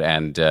went out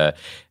and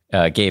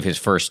gave his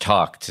first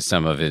talk to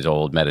some of his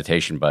old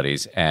meditation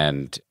buddies,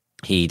 and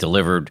he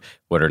delivered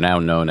what are now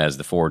known as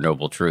the Four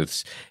Noble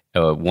Truths.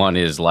 One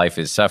is life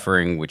is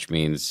suffering, which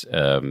means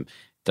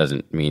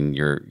doesn't mean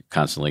you're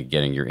constantly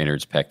getting your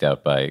innards pecked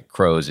out by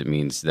crows. It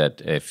means that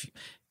if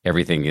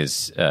everything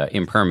is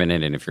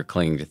impermanent, and if you're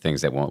clinging to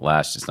things that won't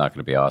last, it's not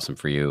going to be awesome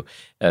for you.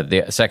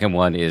 The second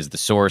one is the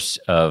source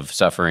of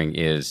suffering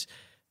is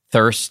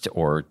thirst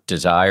or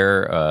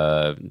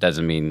desire.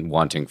 Doesn't mean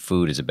wanting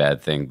food is a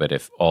bad thing, but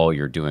if all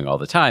you're doing all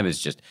the time is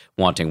just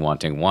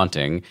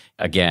wanting,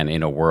 again,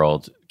 in a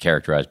world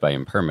characterized by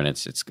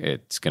impermanence, it's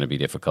going to be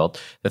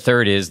difficult. The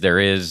third is there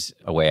is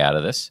a way out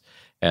of this.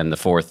 And the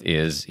fourth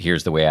is,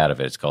 here's the way out of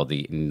it. It's called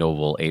the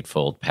Noble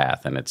Eightfold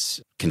Path, and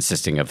it's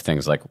consisting of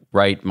things like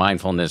right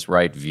mindfulness,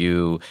 right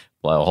view,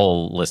 a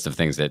whole list of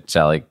things that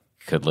Sally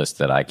could list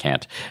that I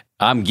can't.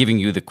 I'm giving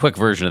you the quick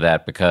version of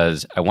that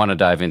because I want to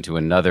dive into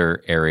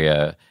another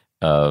area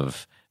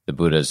of the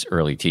Buddha's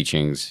early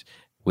teachings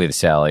with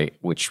Sally,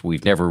 which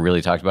we've never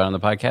really talked about on the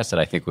podcast, that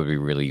I think would be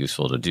really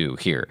useful to do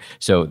here.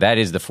 So that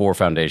is the four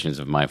foundations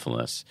of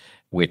mindfulness,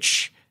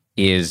 which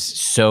is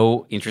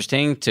so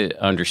interesting to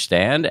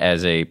understand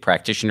as a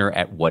practitioner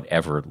at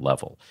whatever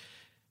level.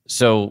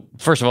 So,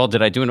 first of all,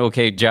 did I do an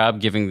okay job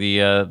giving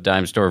the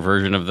dime store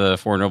version of the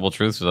Four Noble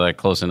Truths? Was I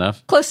close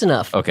enough? Close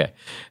enough. Okay.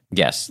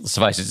 Yes.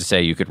 Suffice it to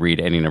say, you could read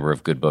any number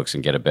of good books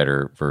and get a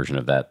better version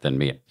of that than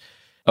me.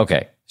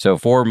 Okay. So,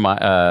 four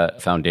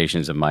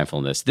foundations of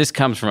mindfulness. This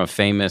comes from a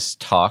famous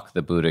talk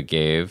the Buddha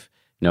gave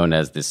known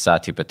as the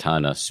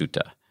Satipatthana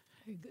Sutta,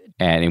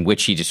 and in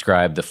which he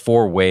described the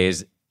four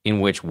ways in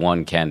which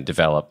one can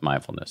develop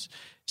mindfulness.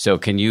 So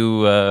can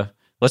you,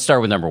 let's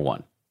start with number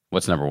one.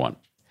 What's number one?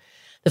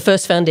 The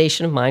first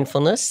foundation of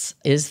mindfulness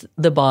is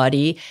the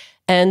body.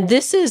 And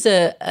this is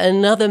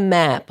another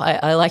map.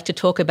 I like to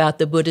talk about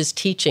the Buddha's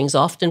teachings,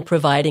 often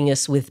providing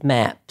us with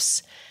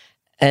maps.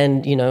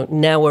 And,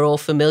 now we're all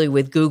familiar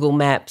with Google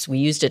Maps. We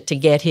used it to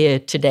get here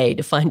today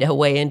to find our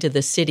way into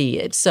the city.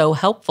 It's so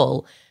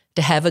helpful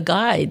to have a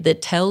guide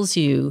that tells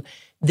you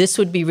this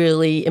would be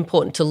really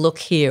important to look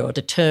here or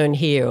to turn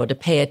here or to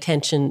pay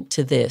attention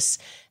to this.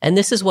 And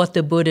this is what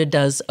the Buddha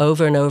does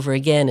over and over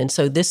again. And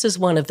so this is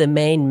one of the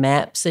main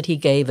maps that he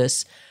gave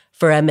us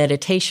for our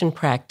meditation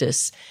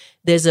practice.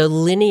 There's a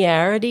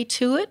linearity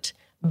to it,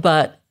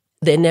 but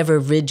they're never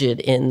rigid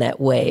in that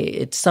way.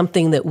 It's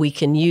something that we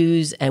can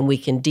use and we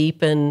can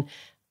deepen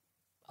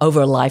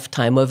over a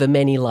lifetime, over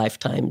many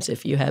lifetimes,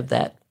 if you have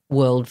that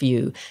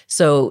worldview.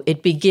 So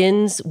it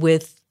begins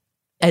with,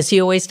 as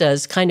he always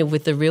does, kind of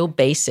with the real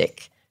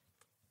basic,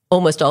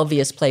 almost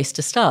obvious place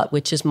to start,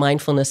 which is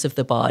mindfulness of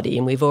the body.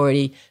 And we've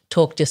already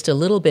talked just a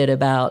little bit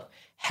about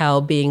how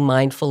being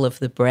mindful of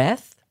the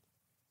breath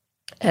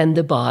and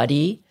the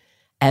body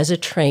as a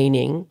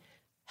training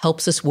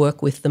helps us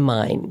work with the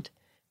mind.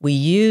 We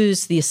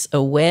use this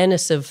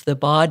awareness of the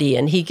body,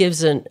 and he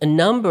gives a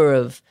number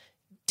of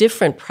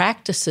different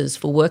practices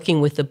for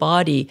working with the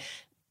body,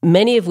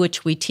 many of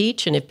which we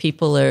teach, and if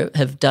people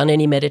have done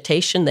any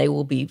meditation, they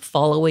will be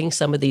following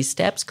some of these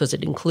steps because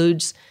it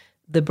includes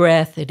the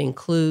breath, it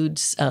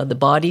includes the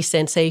body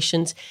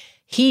sensations.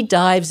 He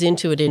dives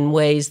into it in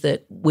ways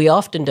that we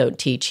often don't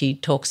teach. He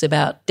talks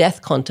about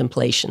death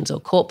contemplations or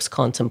corpse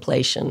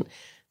contemplation,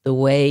 the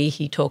way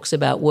he talks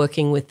about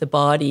working with the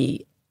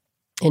body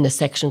in a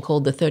section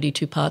called the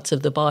 32 Parts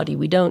of the Body.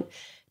 We don't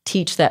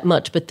teach that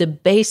much, but the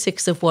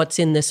basics of what's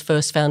in this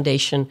first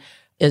foundation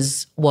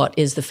is what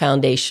is the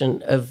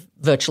foundation of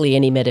virtually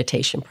any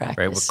meditation practice.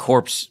 Right. Well,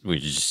 corpse, we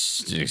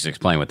just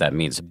explain what that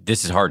means.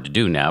 This is hard to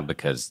do now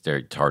because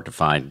it's hard to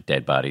find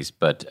dead bodies.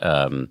 But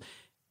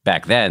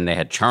back then, they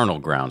had charnel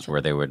grounds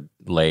where they would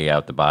lay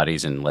out the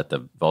bodies and let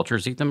the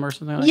vultures eat them or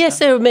something like that? Yes,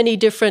 there are many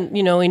different,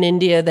 in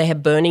India, they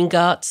have burning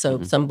ghats.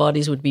 So some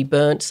bodies would be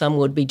burnt, some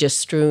would be just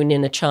strewn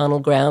in a charnel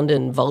ground,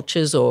 and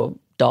vultures or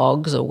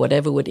dogs or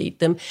whatever would eat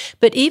them.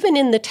 But even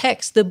in the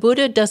text, the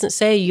Buddha doesn't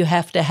say you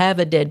have to have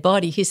a dead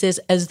body. He says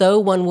as though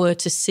one were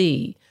to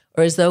see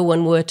or as though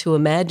one were to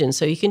imagine.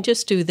 So you can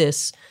just do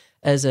this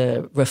as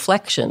a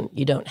reflection.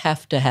 You don't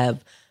have to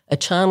have a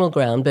charnel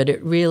ground, but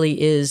it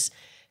really is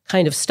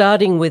kind of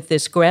starting with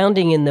this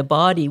grounding in the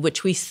body,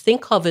 which we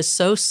think of as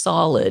so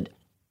solid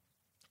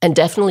and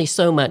definitely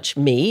so much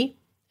me,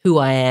 who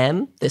I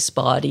am, this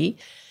body,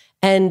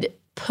 and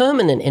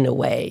permanent in a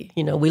way.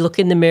 We look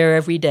in the mirror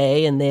every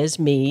day and there's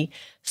me.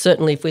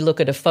 Certainly if we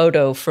look at a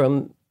photo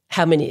from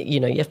how many,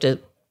 you have to,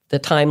 the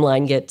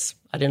timeline gets,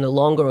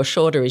 longer or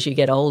shorter as you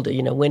get older.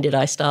 When did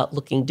I start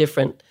looking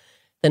different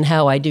than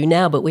how I do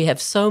now? But we have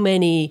so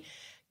many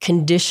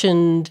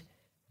conditioned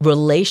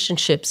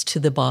relationships to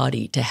the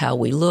body, to how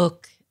we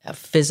look,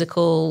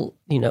 physical,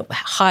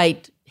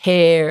 height,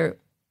 hair,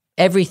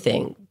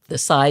 everything, the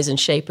size and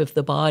shape of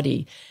the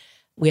body.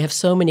 We have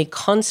so many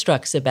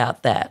constructs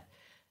about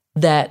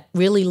that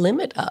really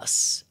limit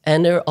us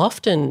and are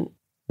often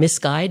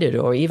misguided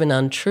or even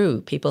untrue.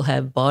 People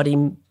have body,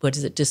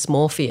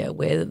 dysmorphia,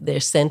 where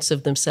their sense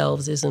of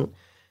themselves isn't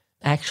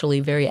actually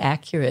very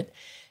accurate.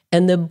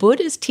 And the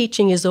Buddha's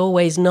teaching is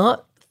always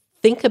not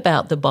think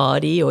about the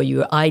body or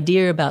your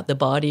idea about the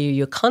body or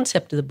your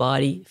concept of the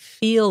body,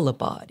 feel the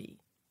body.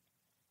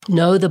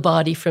 Know the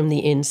body from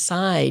the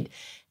inside.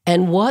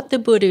 And what the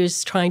Buddha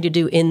is trying to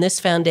do in this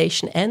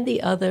foundation and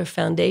the other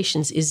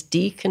foundations is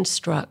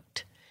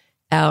deconstruct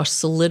our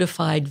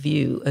solidified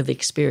view of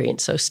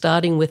experience. So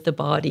starting with the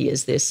body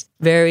is this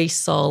very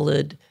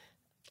solid,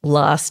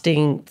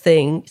 lasting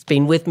thing. It's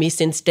been with me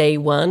since day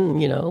one,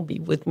 be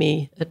with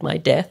me at my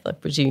death, I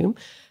presume.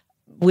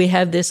 We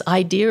have this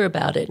idea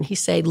about it. And he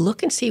said,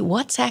 look and see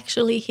what's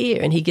actually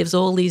here. And he gives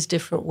all these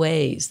different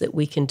ways that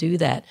we can do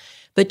that.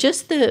 But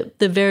just the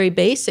very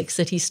basics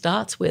that he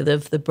starts with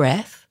of the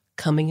breath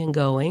coming and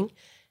going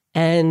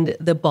and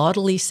the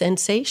bodily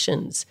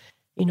sensations,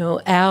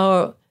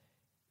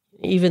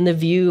 even the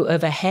view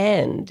of a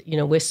hand,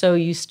 we're so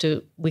used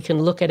to, we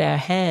can look at our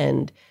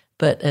hand,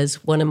 but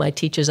as one of my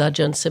teachers,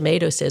 Ajahn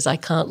Sumedho, says, I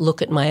can't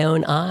look at my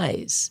own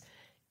eyes.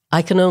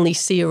 I can only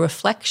see a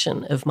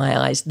reflection of my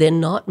eyes. They're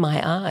not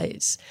my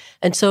eyes.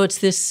 And so it's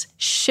this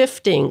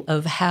shifting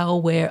of how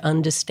we're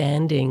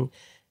understanding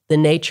the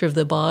nature of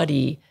the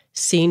body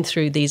seen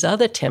through these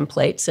other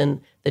templates. And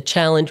the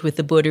challenge with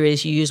the Buddha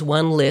is you use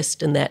one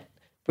list and that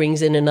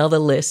brings in another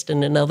list,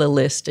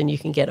 and you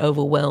can get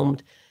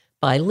overwhelmed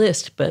by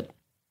list. But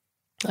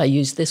I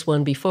used this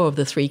one before of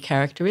the 3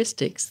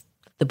 characteristics.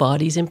 The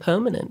body's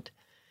impermanent.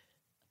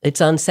 It's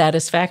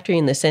unsatisfactory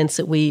in the sense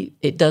that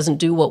it doesn't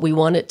do what we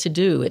want it to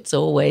do. It's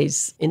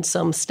always in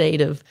some state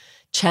of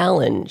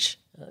challenge.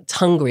 It's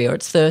hungry, or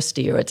it's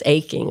thirsty, or it's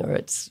aching, or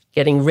it's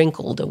getting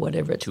wrinkled, or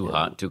whatever it's too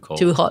hot, too cold.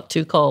 Too hot,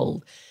 too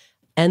cold.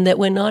 And that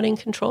we're not in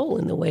control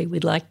in the way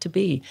we'd like to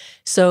be.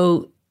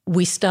 So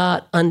we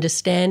start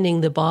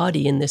understanding the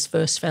body in this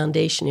first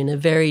foundation in a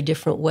very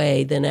different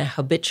way than our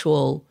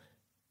habitual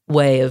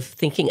way of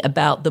thinking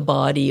about the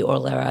body or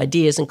our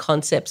ideas and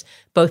concepts,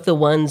 both the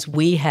ones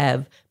we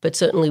have, but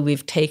certainly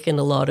we've taken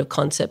a lot of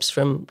concepts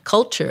from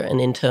culture and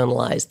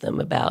internalized them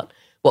about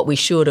what we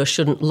should or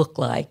shouldn't look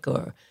like,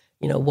 or,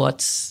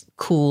 what's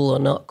cool or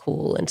not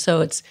cool. And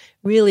so it's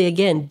really,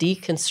 again,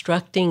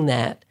 deconstructing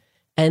that.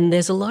 And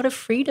there's a lot of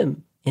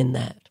freedom in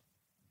that.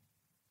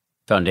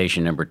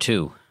 Foundation number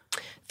 2.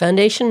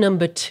 Foundation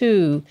number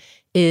 2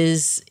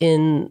 is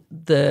in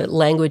the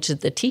language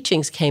that the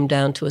teachings came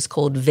down to is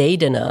called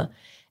Vedana.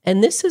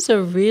 And this is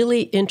a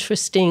really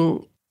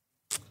interesting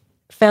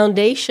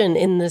foundation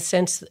in the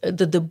sense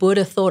that the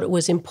Buddha thought it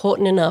was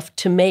important enough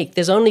to make.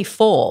 There's only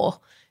 4,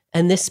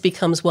 and this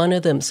becomes one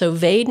of them. So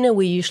Vedana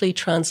we usually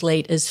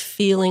translate as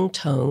feeling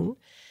tone.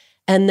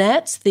 And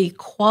that's the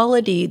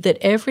quality that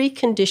every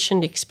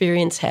conditioned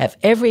experience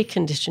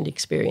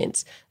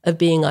of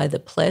being either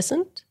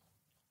pleasant,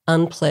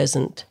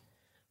 unpleasant,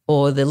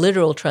 or the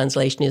literal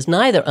translation is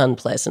neither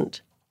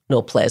unpleasant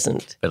nor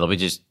pleasant. But let me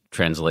just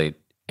translate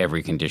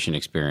every conditioned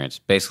experience.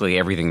 Basically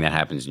everything that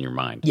happens in your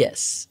mind.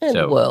 Yes, and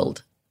the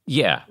world.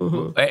 Yeah.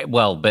 Mm-hmm.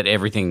 Well, but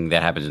everything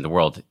that happens in the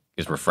world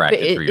is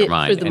refracted through your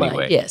mind through the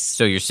anyway. Mind, yes.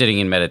 So you're sitting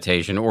in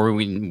meditation, or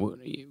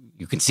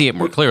you can see it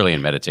more clearly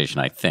in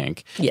meditation, I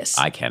think. Yes.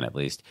 I can at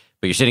least.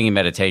 But you're sitting in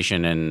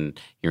meditation and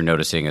you're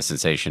noticing a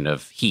sensation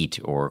of heat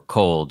or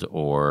cold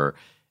or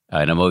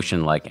an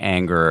emotion like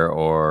anger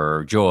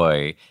or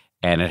joy,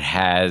 and it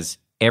has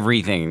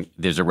everything.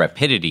 There's a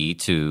rapidity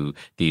to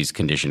these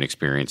conditioned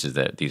experiences,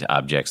 these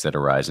objects that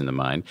arise in the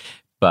mind.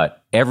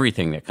 But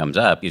everything that comes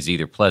up is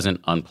either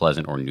pleasant,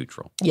 unpleasant, or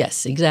neutral.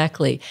 Yes,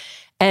 exactly.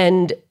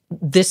 And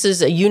this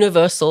is a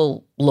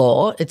universal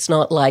law. It's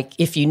not like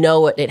if you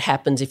know it, it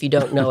happens. If you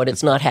don't know it,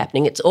 it's not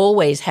happening. It's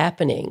always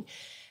happening.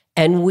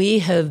 And we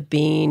have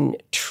been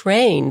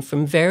trained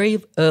from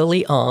very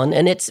early on,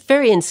 and it's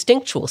very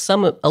instinctual,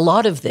 a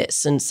lot of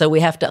this. And so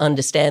we have to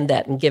understand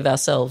that and give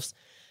ourselves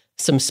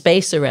some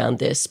space around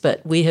this.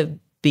 But we have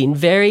been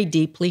very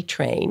deeply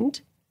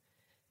trained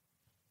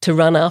to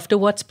run after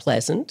what's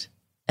pleasant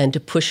and to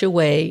push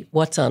away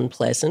what's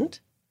unpleasant.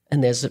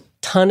 And there's a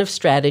ton of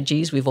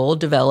strategies we've all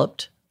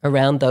developed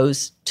around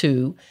those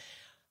 2.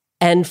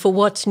 And for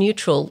what's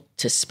neutral,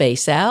 to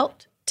space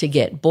out, to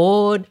get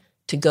bored,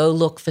 to go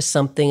look for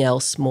something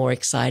else more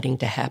exciting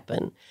to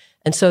happen.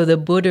 And so the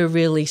Buddha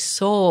really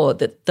saw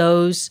that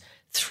those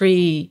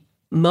 3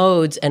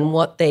 modes and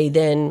what they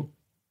then,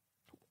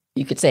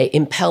 you could say,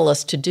 impel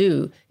us to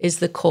do is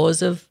the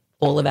cause of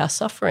all of our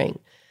suffering.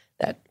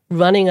 That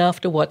running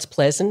after what's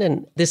pleasant,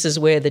 and this is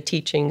where the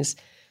teachings,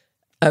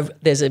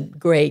 there's a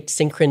great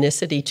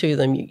synchronicity to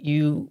them.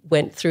 You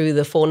went through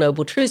the 4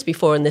 Noble Truths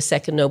before, and the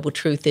second Noble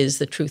Truth is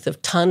the truth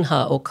of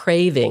tanha or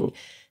craving.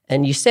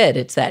 And you said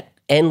it's that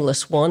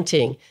endless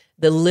wanting.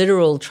 The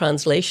literal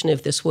translation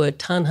of this word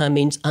tanha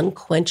means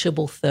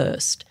unquenchable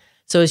thirst.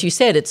 So as you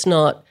said, it's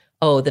not,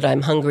 that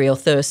I'm hungry or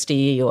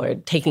thirsty or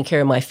taking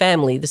care of my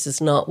family. This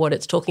is not what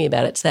it's talking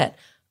about. It's that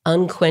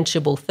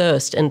unquenchable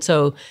thirst. And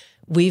so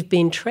we've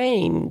been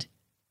trained,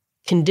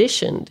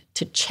 conditioned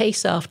to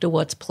chase after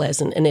what's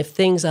pleasant. And if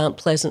things aren't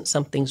pleasant,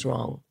 something's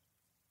wrong.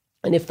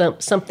 And if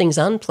something's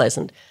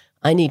unpleasant,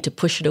 I need to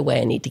push it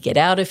away. I need to get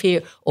out of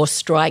here or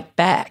strike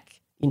back,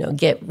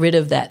 get rid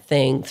of that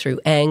thing through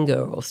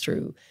anger or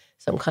through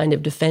some kind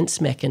of defense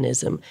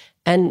mechanism.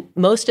 And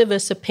most of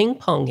us are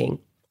ping-ponging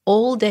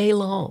all day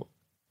long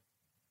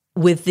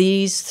with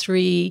these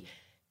three,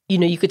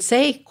 you could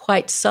say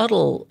quite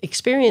subtle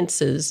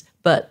experiences,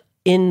 but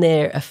in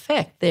their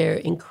effect, they're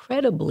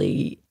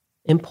incredibly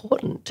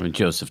important. I mean,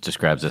 Joseph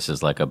describes this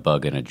as like a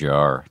bug in a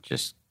jar,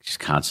 just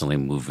constantly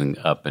moving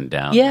up and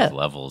down Yeah. these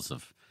levels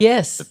of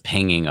Yes. the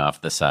pinging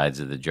off the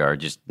sides of the jar.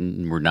 Just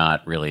we're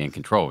not really in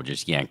control. We're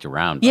just yanked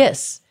around.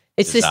 Yes.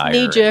 It's this desire and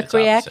knee-jerk its opposite,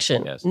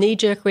 reaction. yes.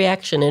 Knee-jerk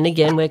reaction. And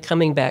again, we're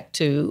coming back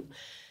to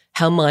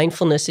how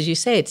mindfulness, as you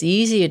say, it's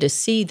easier to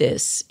see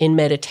this in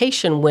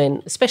meditation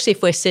when, especially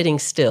if we're sitting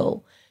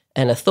still,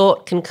 and a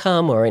thought can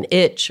come or an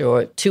itch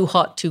or too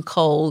hot, too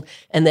cold,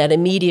 and that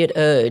immediate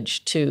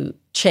urge to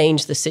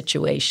change the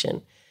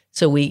situation.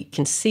 So we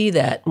can see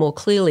that more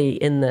clearly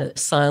in the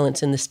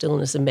silence and the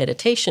stillness of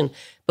meditation.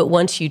 But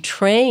once you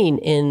train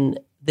in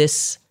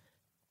this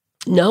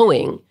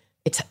knowing,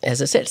 it's,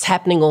 as I said, it's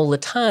happening all the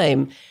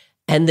time.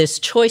 And this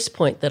choice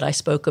point that I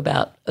spoke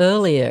about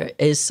earlier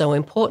is so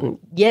important.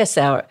 Yes,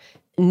 our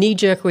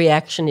knee-jerk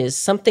reaction is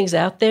something's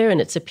out there and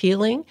it's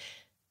appealing.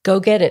 Go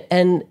get it.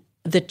 And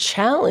the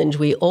challenge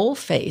we all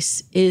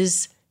face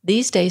is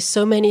these days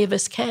so many of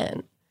us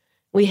can.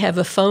 We have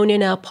a phone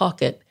in our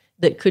pocket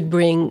that could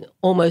bring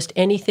almost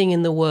anything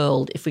in the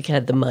world, if we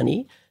had the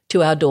money,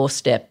 to our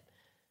doorstep.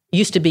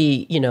 Used to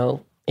be,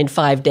 in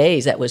 5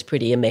 days, that was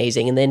pretty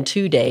amazing. And then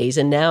 2 days.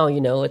 And now,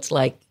 it's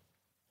like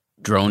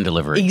Drone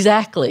delivery.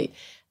 Exactly.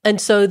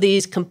 And so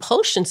these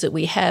compulsions that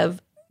we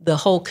have, the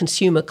whole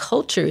consumer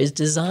culture is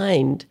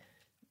designed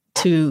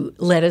to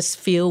let us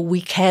feel we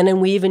can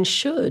and we even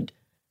should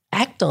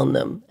act on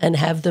them and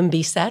have them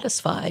be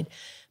satisfied.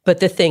 But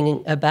the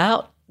thing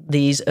about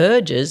these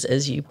urges,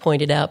 as you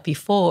pointed out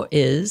before,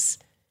 is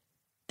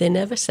they're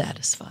never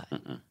satisfied.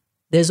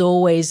 There's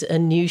always a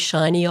new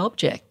shiny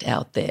object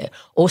out there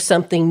or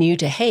something new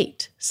to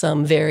hate,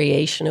 some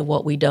variation of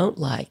what we don't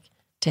like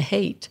to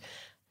hate.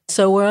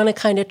 So we're on a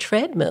kind of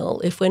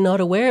treadmill if we're not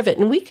aware of it.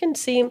 And we can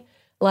seem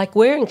like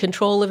we're in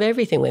control of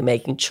everything. We're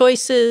making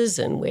choices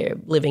and we're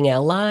living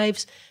our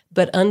lives.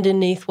 But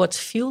underneath what's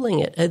fueling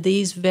it are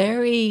these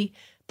very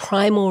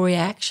primal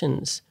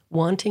reactions,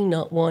 wanting,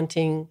 not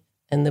wanting,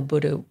 and the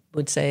Buddha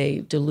would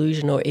say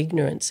delusion or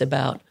ignorance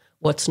about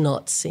what's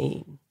not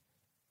seen.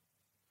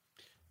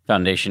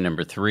 Foundation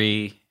number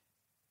 3.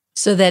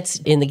 So that's,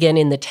 again,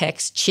 in the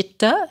text,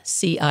 citta,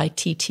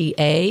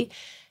 C-I-T-T-A.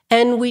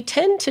 And we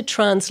tend to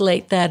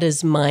translate that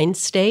as mind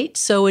state.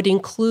 So it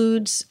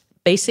includes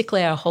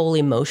basically our whole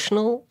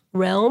emotional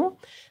realm.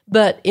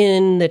 But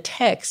in the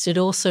text, it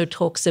also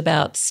talks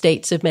about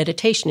states of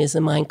meditation. Is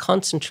the mind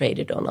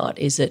concentrated or not?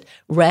 Is it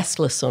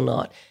restless or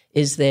not?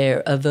 Is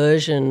there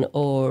aversion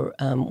or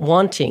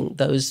wanting,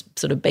 those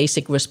sort of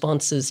basic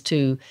responses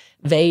to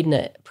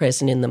Vedana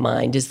present in the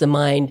mind? Is the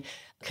mind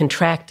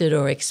contracted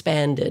or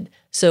expanded?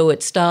 So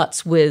it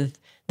starts with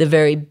the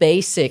very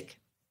basic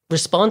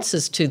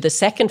responses to the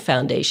second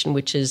foundation,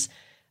 which is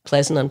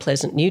pleasant,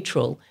 unpleasant,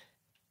 neutral.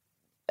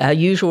 Our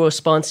usual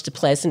response to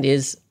pleasant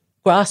is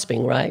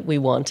grasping, right? We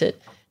want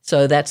it.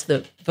 So that's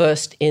the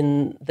first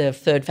in the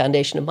third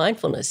foundation of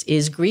mindfulness.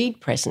 Is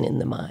greed present in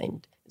the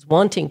mind? Is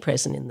wanting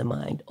present in the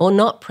mind or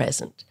not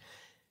present?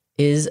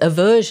 Is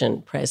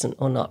aversion present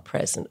or not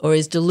present? Or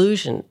is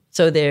delusion?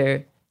 So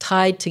they're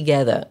tied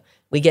together.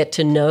 We get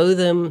to know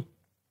them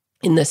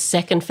in the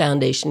second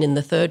foundation. In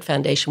the third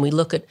foundation, we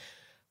look at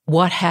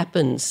what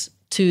happens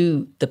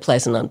to the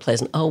pleasant,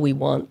 unpleasant. Oh, we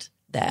want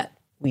that.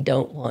 We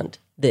don't want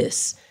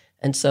this.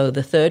 And so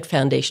the third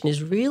foundation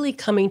is really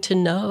coming to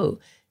know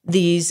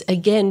these,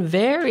 again,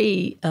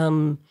 very,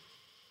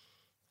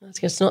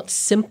 it's not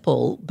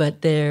simple,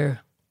 but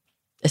they're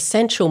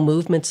essential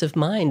movements of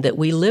mind that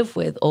we live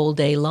with all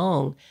day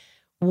long.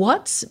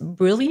 What's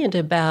brilliant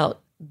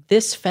about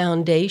this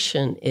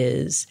foundation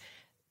is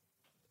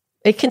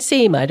it can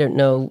seem, I don't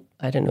know,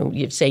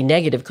 you'd say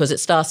negative because it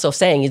starts off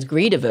saying, is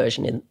greed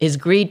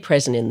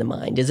present in the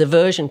mind? Is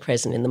aversion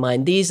present in the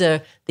mind?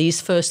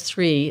 These first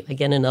three,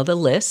 again, another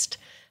list,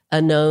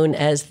 are known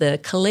as the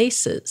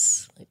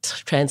kilesas.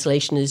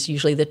 Translation is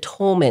usually the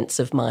torments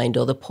of mind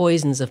or the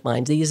poisons of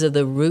mind. These are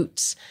the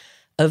roots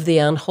of the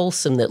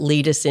unwholesome that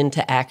lead us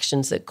into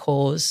actions that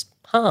cause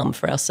harm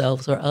for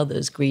ourselves or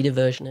others, greed,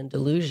 aversion, and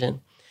delusion.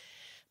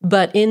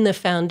 But in the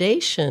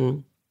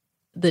foundation,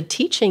 the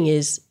teaching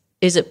is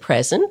it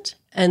present?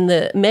 And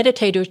the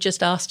meditator is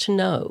just asked to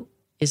know,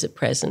 is it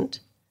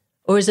present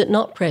or is it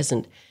not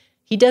present?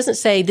 He doesn't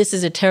say this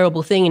is a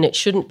terrible thing and it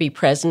shouldn't be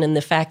present, and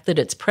the fact that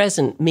it's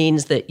present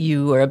means that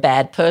you are a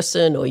bad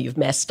person or you've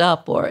messed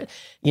up or,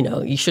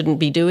 you shouldn't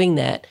be doing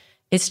that.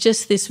 It's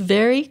just this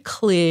very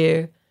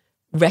clear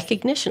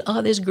recognition,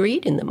 there's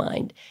greed in the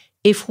mind.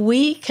 If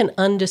we can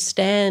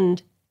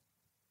understand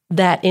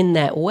that in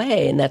that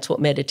way, and that's what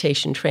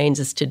meditation trains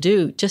us to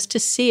do, just to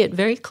see it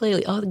very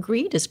clearly, the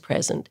greed is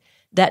present,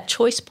 that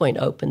choice point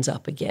opens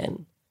up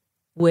again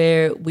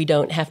where we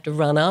don't have to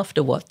run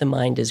after what the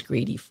mind is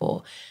greedy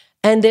for.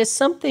 And there's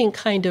something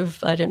kind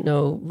of, I don't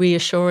know,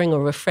 reassuring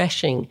or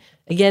refreshing.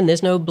 Again,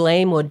 there's no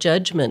blame or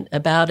judgment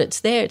about it's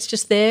there. It's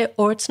just there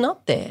or it's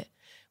not there.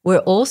 We're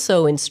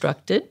also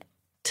instructed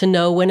to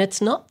know when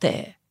it's not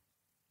there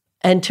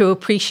and to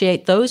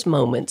appreciate those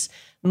moments.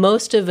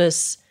 Most of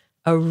us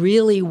are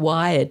really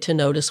wired to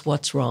notice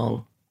what's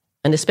wrong,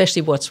 and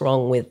especially what's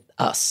wrong with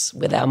us,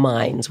 with our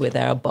minds, with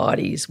our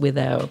bodies, with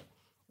our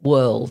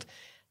world.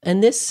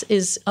 And this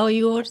is,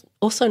 you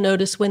also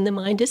notice when the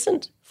mind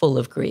isn't full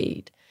of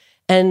greed.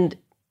 And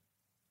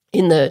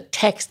in the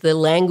text, the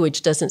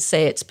language doesn't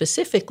say it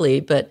specifically,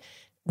 but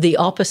the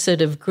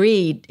opposite of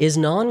greed is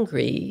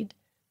non-greed,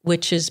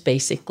 which is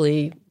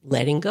basically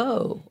letting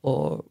go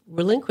or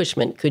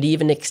relinquishment. Could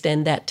even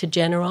extend that to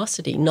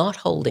generosity, not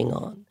holding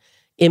on.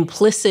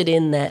 Implicit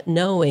in that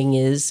knowing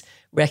is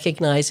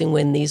recognizing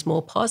when these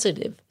more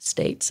positive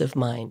states of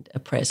mind are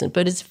present.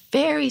 But it's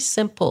very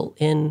simple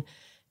in,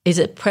 is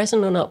it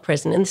present or not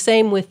present? And the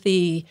same with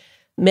the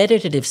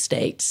meditative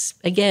states.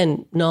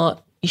 Again,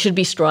 not, you should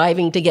be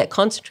striving to get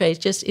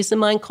concentrated. Just, is the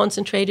mind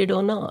concentrated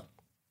or not?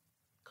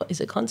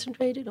 Is it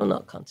concentrated or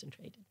not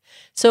concentrated?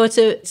 So it's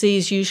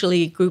these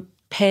usually group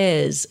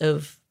pairs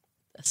of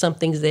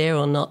something's there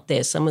or not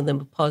there. Some of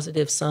them are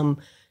positive, some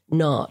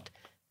not.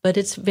 But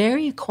it's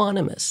very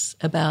equanimous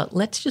about,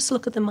 let's just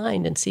look at the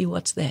mind and see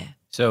what's there.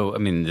 So, I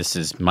mean, this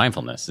is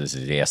mindfulness. This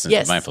is the essence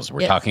of mindfulness.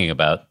 We're yes. talking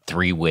about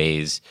 3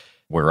 ways.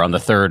 We're on the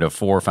third of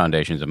 4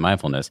 foundations of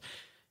mindfulness.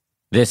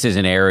 This is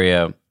an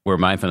area where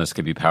mindfulness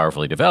could be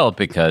powerfully developed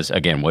because,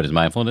 again, what is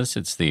mindfulness?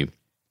 It's the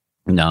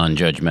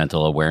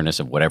non-judgmental awareness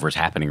of whatever's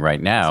happening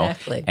right now.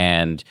 Exactly.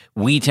 And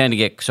we tend to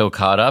get so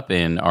caught up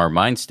in our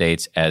mind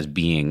states as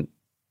being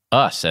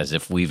us, as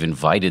if we've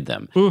invited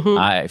them. Mm-hmm.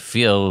 I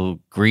feel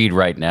greed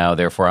right now,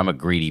 therefore I'm a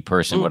greedy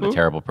person. Mm-hmm. What a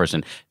terrible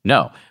person.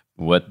 No,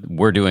 what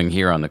we're doing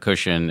here on the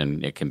cushion,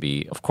 and it can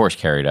be, of course,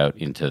 carried out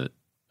into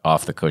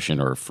off the cushion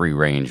or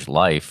free-range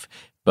life,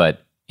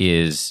 but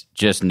is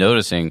just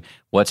noticing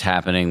what's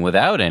happening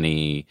without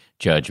any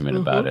judgment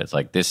mm-hmm. about it. It's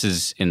like, this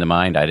is in the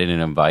mind, I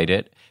didn't invite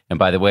it. And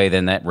by the way,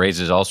 then that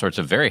raises all sorts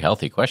of very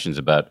healthy questions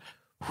about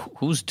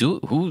whose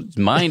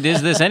mind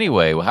is this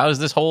anyway? How is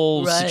this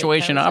whole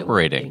situation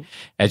operating?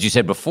 As you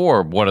said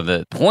before, one of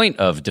the point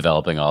of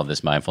developing all of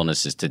this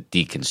mindfulness is to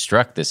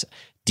deconstruct this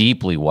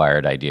deeply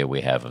wired idea we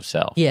have of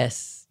self.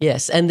 Yes.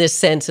 And this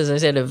sense, as I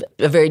said, of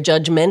a very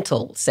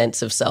judgmental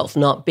sense of self,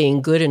 not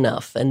being good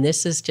enough. And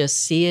this is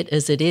just see it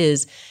as it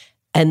is.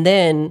 And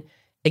then,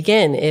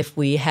 again, if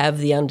we have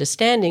the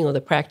understanding or the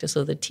practice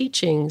or the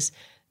teachings,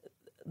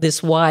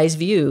 this wise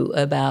view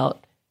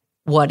about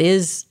what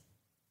is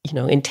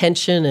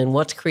intention and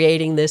what's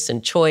creating this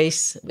and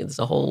choice. There's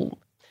a whole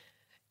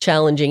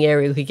challenging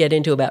area we could get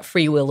into about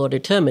free will or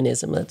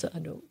determinism.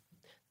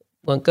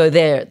 Won't go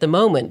there at the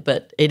moment,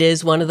 but it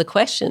is one of the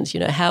questions,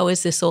 how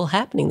is this all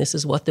happening? This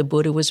is what the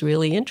Buddha was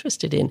really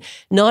interested in,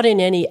 not in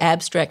any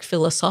abstract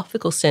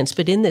philosophical sense,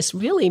 but in this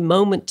really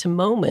moment to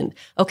moment.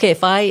 Okay,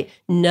 if I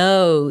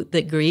know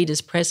that greed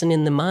is present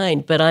in the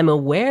mind, but I'm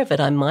aware of it,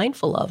 I'm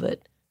mindful of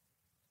it,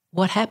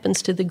 what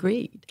happens to the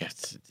greed?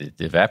 Yes, it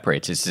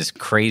evaporates. It's this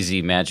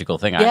crazy magical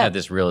thing. Yeah. I had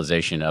this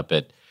realization up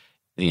at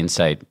the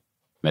Insight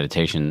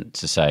Meditation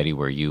Society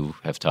where you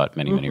have taught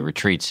many, many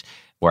retreats,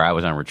 where I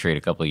was on retreat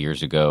a couple of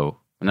years ago.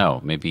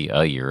 No, maybe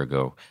a year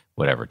ago,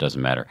 whatever, it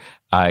doesn't matter.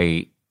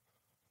 I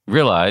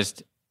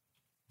realized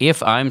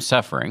if I'm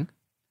suffering,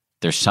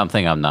 there's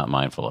something I'm not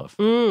mindful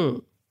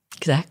of.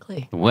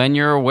 Exactly. When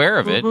you're aware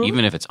of it,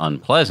 even if it's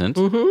unpleasant,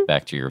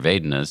 back to your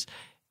Vedanas,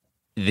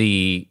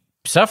 the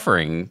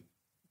suffering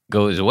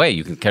goes away.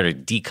 You can kind of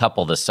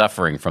decouple the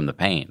suffering from the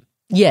pain.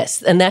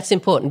 Yes, and that's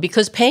important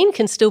because pain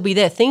can still be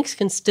there. Things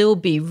can still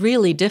be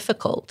really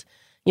difficult.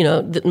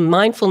 The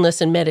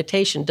mindfulness and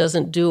meditation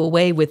doesn't do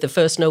away with the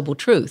first noble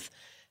truth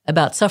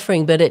about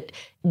suffering, but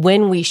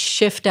when we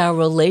shift our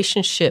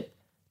relationship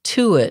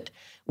to it,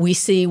 we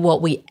see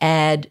what we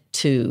add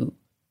to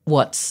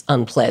what's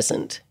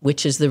unpleasant,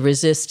 which is the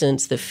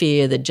resistance, the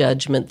fear, the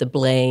judgment, the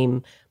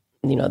blame,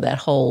 that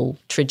whole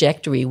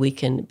trajectory we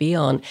can be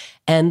on,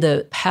 and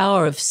the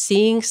power of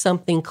seeing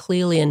something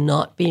clearly and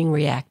not being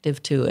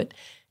reactive to it.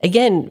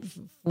 Again,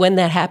 when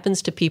that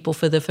happens to people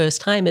for the first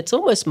time, it's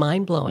almost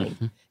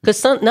mind-blowing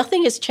because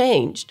nothing has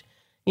changed.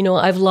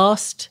 I've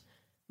lost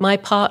my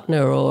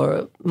partner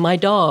or my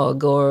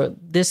dog or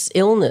this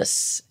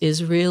illness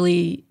is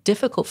really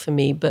difficult for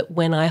me, but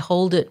when I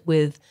hold it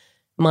with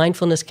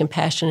mindfulness,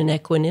 compassion, and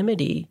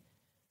equanimity,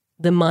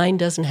 the mind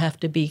doesn't have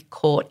to be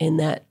caught in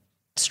that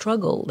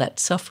struggle, that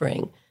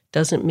suffering.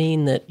 Doesn't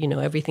mean that,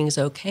 everything's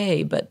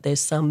okay, but there's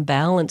some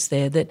balance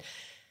there that,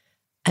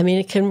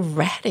 it can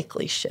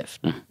radically shift,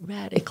 And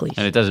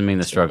it doesn't mean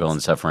the struggle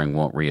and suffering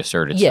won't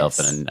reassert itself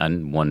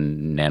in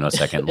 1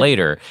 nanosecond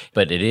later,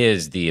 but it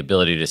is the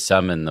ability to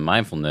summon the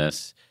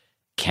mindfulness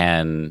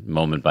can,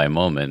 moment by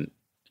moment,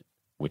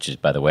 which is,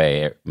 by the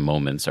way,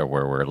 moments are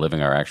where we're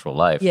living our actual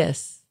life.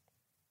 Yes.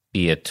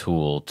 Be a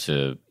tool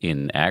to,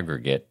 in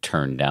aggregate,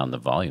 turn down the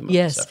volume of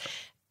the suffering.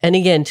 And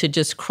again, to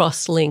just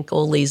cross-link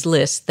all these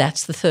lists,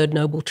 that's the third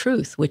noble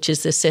truth, which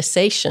is the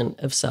cessation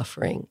of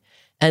suffering.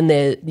 And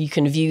there, you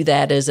can view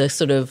that as a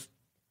sort of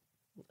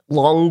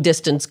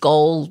long-distance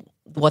goal,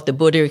 what the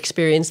Buddha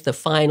experienced, the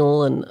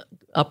final and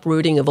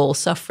uprooting of all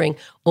suffering,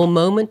 or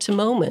moment to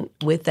moment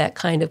with that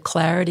kind of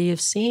clarity of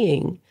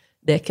seeing,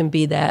 there can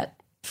be that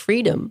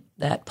freedom,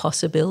 that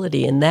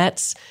possibility. And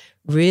that's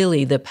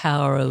really the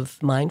power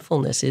of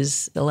mindfulness,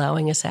 is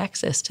allowing us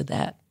access to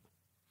that.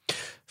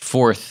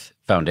 Fourth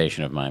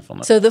foundation of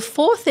mindfulness. So the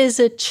fourth is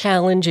a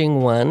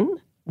challenging one.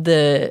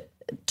 The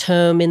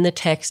term in the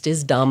text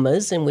is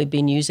dhammas, and we've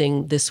been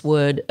using this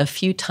word a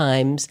few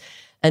times.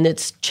 And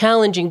it's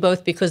challenging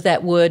both because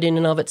that word in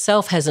and of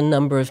itself has a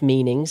number of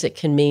meanings. It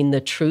can mean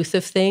the truth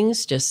of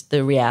things, just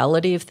the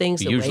reality of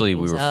things. Usually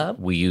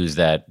we use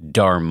that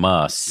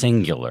dharma,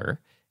 singular,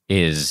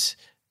 is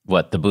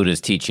what the Buddha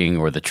is teaching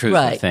or the truth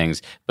of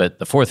things. But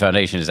the fourth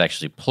foundation is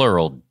actually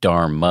plural,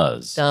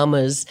 dharmas.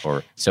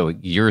 Dhammas. So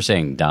you're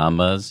saying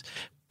dhammas?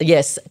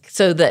 Yes.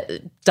 So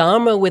the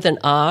dharma with an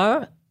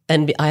R,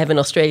 and I have an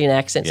Australian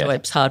accent, so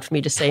it's hard for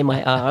me to say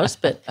my R's,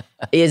 but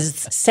is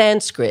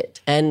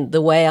Sanskrit. And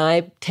the way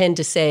I tend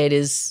to say it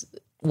is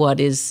what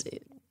is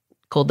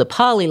called the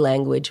Pali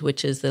language,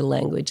 which is the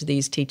language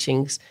these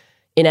teachings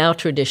in our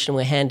tradition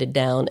were handed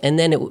down. And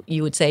then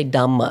you would say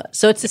Dhamma.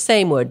 So it's the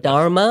same word,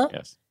 Dharma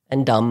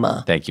and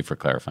Dhamma. Thank you for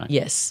clarifying.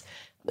 Yes.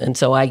 And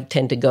so I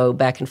tend to go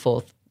back and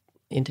forth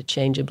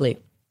interchangeably.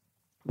 It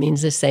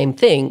means the same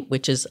thing,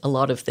 which is a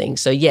lot of things.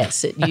 So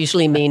yes, it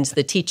usually means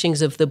the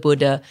teachings of the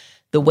Buddha,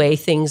 the way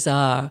things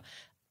are.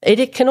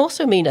 It can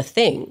also mean a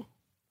thing.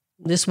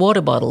 This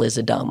water bottle is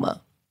a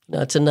Dhamma.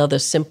 It's another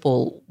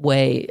simple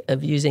way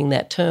of using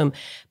that term.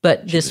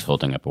 But She's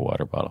holding up a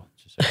water bottle.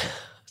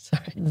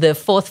 Sorry. The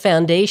fourth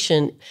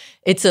foundation,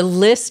 it's a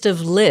list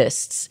of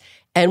lists.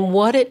 And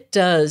what it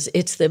does,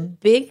 it's the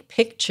big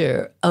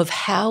picture of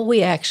how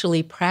we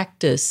actually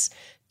practice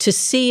to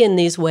see in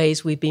these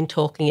ways we've been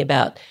talking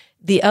about.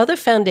 The other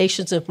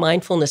foundations of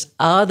mindfulness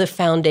are the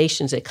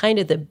foundations. They're kind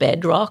of the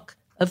bedrock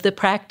of the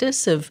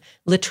practice of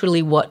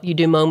literally what you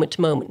do moment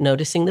to moment,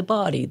 noticing the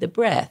body, the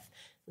breath,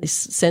 this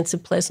sense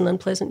of pleasant,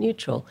 unpleasant,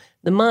 neutral,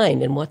 the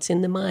mind and what's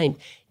in the mind.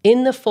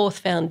 In the fourth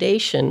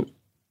foundation,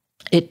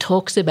 it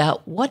talks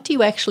about what do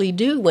you actually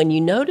do when you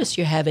notice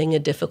you're having a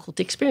difficult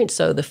experience.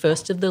 So the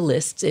first of the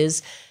lists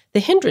is the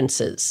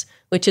hindrances,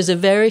 which is a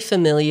very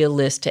familiar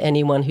list to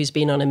anyone who's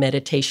been on a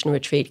meditation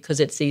retreat, because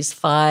it's these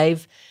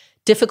 5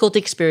 difficult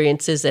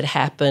experiences that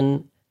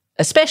happen,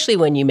 especially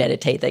when you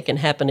meditate. They can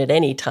happen at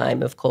any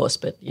time, of course,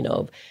 but,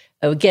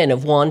 again,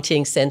 of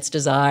wanting, sense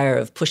desire,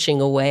 of pushing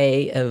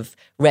away, of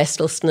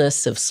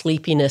restlessness, of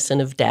sleepiness,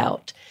 and of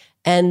doubt.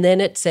 And then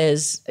it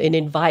says, it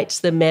invites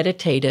the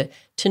meditator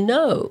to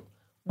know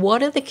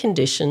what are the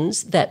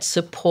conditions that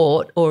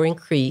support or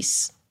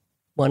increase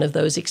one of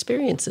those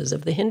experiences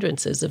of the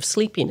hindrances of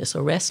sleepiness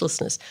or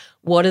restlessness.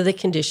 What are the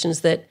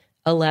conditions that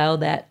allow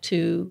that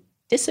to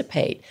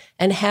dissipate,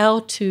 and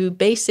how to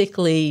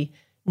basically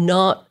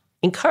not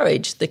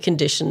encourage the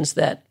conditions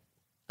that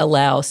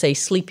allow, say,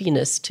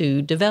 sleepiness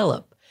to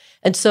develop.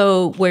 And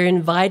so we're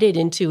invited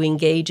into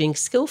engaging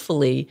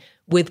skillfully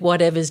with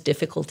whatever's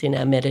difficult in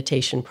our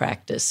meditation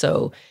practice.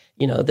 So,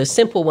 the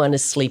simple one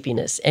is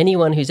sleepiness.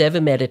 Anyone who's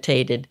ever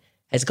meditated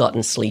has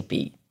gotten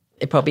sleepy.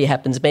 It probably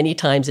happens many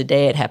times a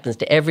day. It happens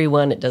to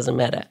everyone. It doesn't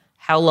matter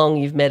how long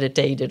you've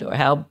meditated or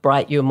how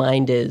bright your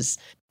mind is.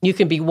 You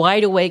can be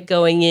wide awake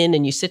going in,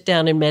 and you sit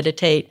down and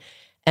meditate,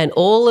 and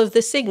all of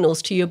the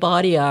signals to your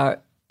body are,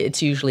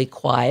 it's usually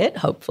quiet,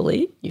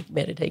 hopefully. You're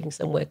meditating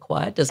somewhere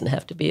quiet. Doesn't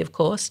have to be, of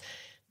course.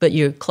 But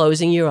you're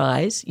closing your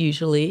eyes.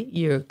 Usually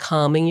you're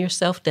calming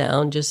yourself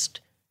down,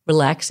 just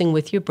relaxing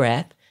with your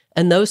breath.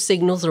 And those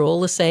signals are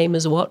all the same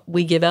as what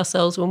we give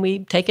ourselves when we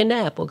take a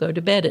nap or go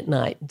to bed at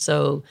night. And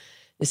so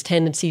this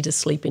tendency to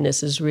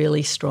sleepiness is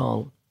really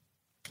strong.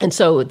 And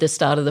so at the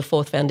start of the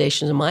fourth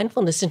foundation of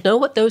mindfulness is know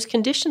what those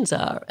conditions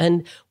are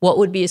and what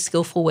would be a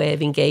skillful way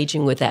of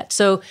engaging with that.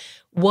 So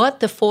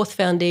what the fourth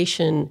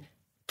foundation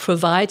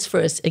provides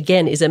for us,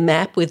 again, is a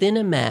map within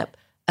a map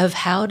of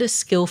how to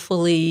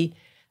skillfully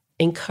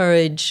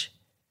encourage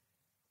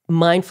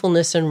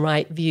mindfulness and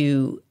right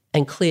view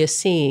and clear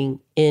seeing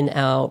in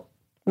our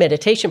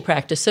meditation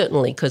practice,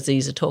 certainly, because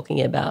these are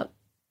talking about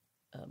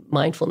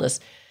mindfulness.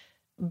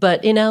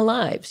 But in our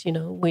lives,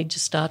 we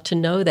just start to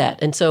know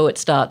that. And so it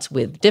starts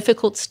with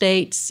difficult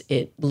states.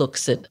 It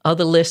looks at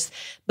other lists.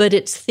 But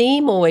its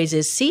theme always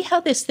is, see how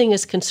this thing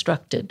is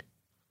constructed.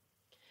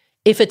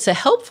 If it's a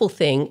helpful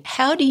thing,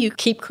 how do you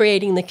keep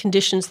creating the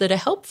conditions that are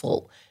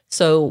helpful?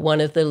 So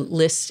one of the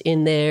lists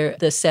in there,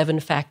 the 7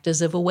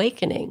 factors of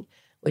awakening,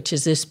 which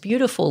is this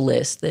beautiful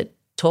list that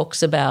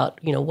talks about,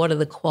 what are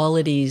the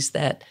qualities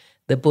that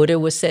the Buddha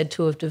was said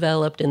to have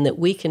developed and that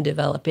we can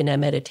develop in our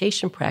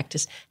meditation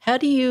practice. How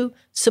do you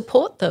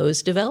support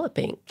those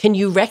developing? Can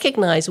you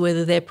recognize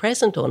whether they're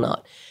present or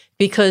not?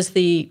 Because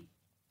the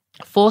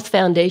fourth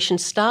foundation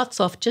starts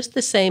off just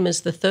the same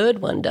as the third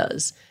one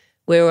does,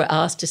 where we're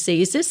asked to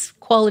see, is this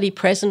quality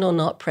present or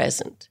not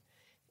present?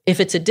 If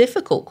it's a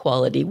difficult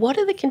quality, what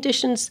are the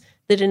conditions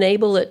that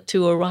enable it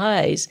to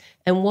arise,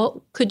 and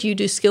what could you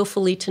do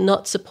skillfully to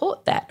not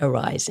support that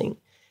arising?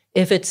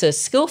 If it's a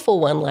skillful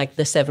one, like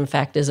the 7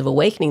 factors of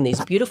awakening,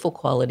 these beautiful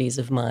qualities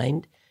of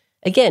mind,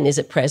 again, is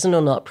it present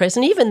or not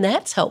present? Even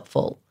that's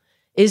helpful.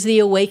 Is the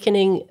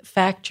awakening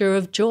factor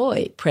of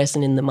joy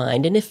present in the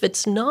mind? And if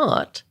it's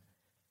not,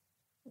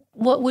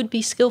 what would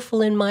be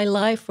skillful in my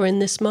life or in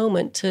this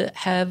moment to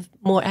have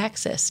more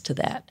access to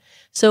that?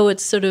 So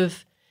it's sort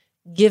of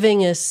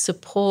giving us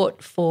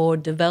support for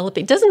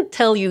developing. It doesn't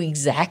tell you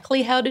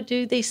exactly how to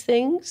do these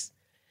things,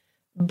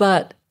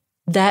 but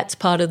that's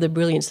part of the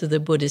brilliance of the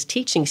Buddha's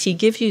teachings. He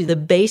gives you the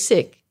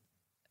basic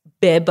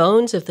bare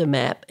bones of the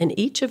map, and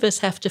each of us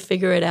have to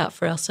figure it out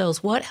for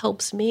ourselves. What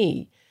helps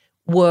me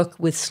work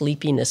with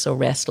sleepiness or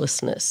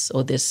restlessness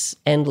or this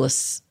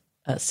endless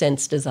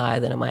sense desire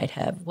that I might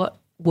have? What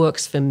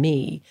works for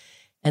me?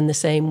 And the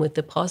same with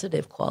the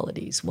positive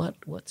qualities.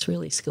 What's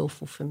really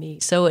skillful for me?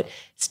 So it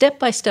step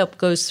by step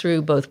goes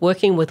through both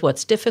working with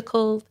what's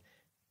difficult,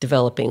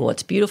 developing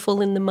what's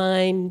beautiful in the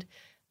mind,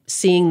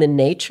 seeing the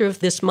nature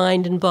of this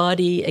mind and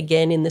body,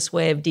 again, in this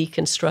way of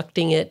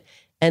deconstructing it.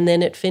 And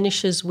then it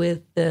finishes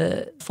with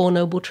the 4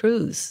 Noble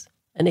Truths.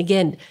 And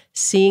again,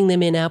 seeing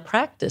them in our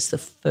practice. The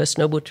first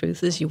Noble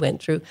Truth, as you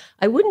went through,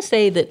 I wouldn't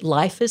say that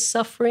life is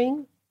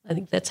suffering. I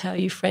think that's how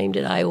you framed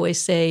it. I always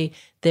say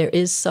there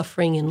is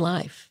suffering in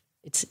life.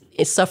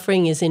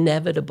 Suffering is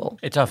inevitable.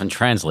 It's often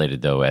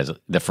translated, though, as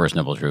the first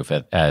noble truth,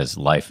 as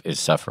life is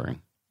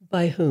suffering.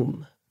 By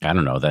whom? I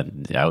don't know,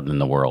 that out in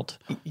the world.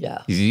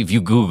 Yeah. If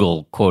you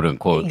Google, quote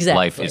unquote, exactly.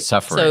 Life is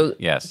suffering. So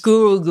yes.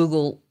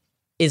 Google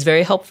is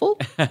very helpful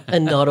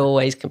and not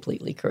always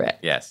completely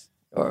correct. Yes.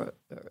 Or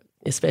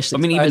especially.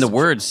 I mean, even the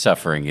word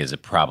suffering is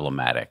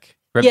problematic.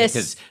 Right? Yes.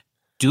 Because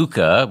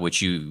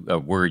dukkha, a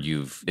word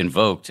you've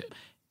invoked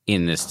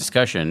in this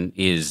discussion,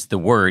 is the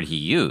word he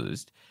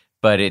used,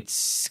 but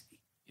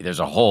there's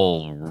a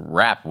whole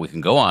rap we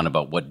can go on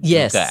about what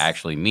dukkha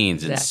actually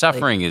means. Exactly. And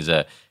suffering is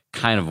a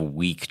kind of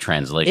weak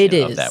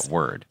translation of that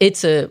word.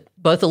 It's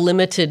both a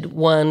limited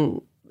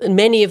one.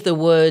 Many of the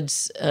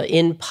words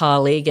in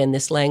Pali, again,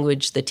 this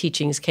language, the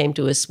teachings came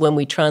to us, when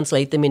we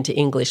translate them into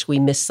English, we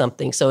miss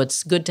something. So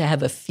it's good to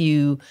have a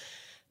few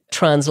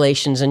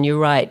translations. And you're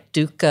right,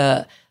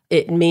 dukkha,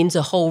 it means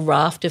a whole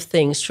raft of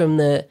things, from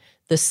the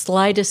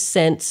slightest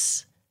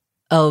sense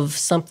of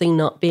something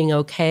not being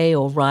okay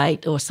or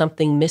right or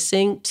something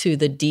missing to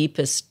the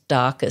deepest,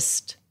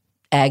 darkest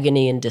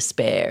agony and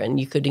despair. And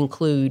you could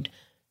include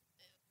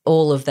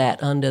all of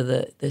that under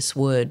this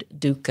word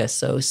dukkha.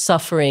 So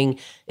suffering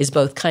is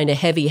both kind of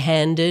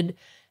heavy-handed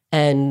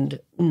and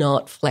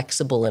not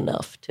flexible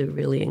enough to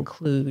really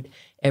include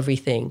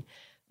everything.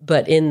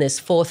 But in this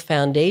 4th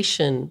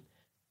foundation,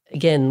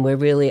 again, we're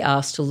really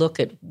asked to look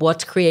at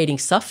what's creating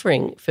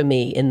suffering for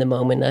me in the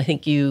moment. I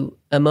think you,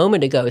 a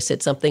moment ago,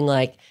 said something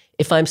like,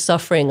 if I'm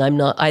suffering, I'm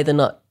either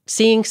not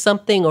seeing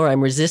something or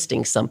I'm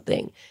resisting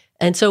something.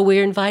 And so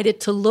we're invited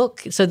to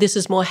look. So this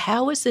is more,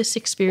 how is this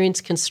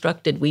experience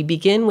constructed? We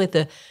begin with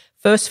the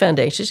first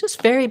foundation. It's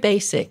just very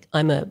basic.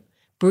 I'm a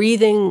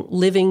breathing,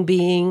 living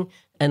being,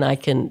 and I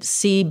can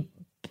see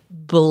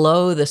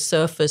below the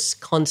surface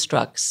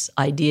constructs,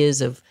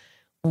 ideas of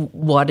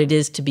what it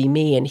is to be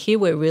me. And here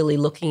we're really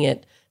looking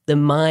at the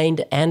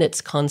mind and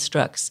its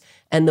constructs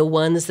and the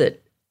ones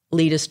that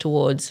lead us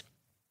towards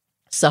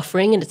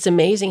suffering. And it's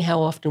amazing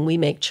how often we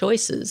make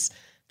choices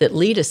that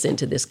lead us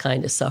into this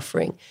kind of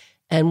suffering.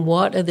 And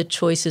what are the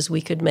choices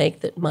we could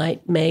make that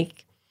might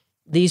make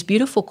these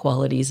beautiful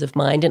qualities of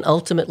mind and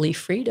ultimately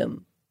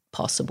freedom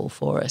possible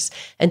for us?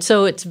 And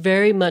so it's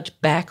very much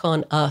back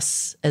on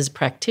us as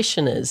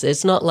practitioners.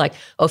 It's not like,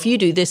 oh, if you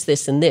do this,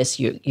 this, and this,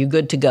 you're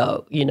good to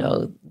go. You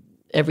know,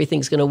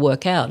 everything's going to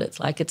work out. It's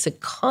like it's a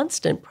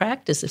constant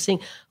practice of seeing,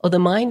 oh, the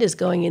mind is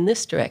going in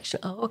this direction.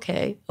 Oh,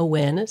 okay,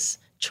 awareness,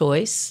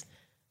 choice,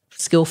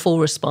 skillful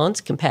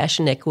response,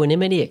 compassion,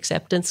 equanimity,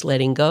 acceptance,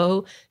 letting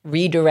go,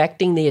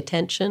 redirecting the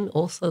attention,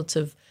 all sorts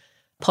of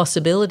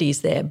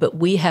possibilities there. But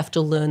we have to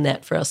learn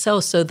that for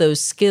ourselves. So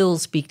those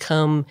skills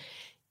become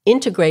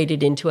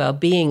integrated into our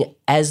being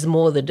as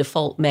more the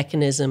default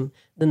mechanism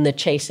than the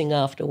chasing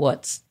after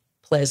what's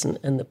pleasant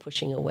and the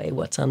pushing away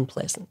what's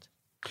unpleasant.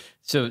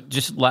 So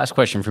just last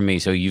question for me.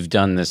 So you've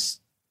done this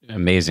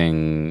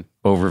amazing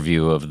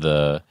overview of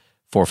the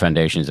 4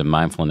 foundations of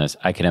mindfulness.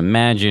 I can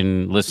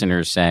imagine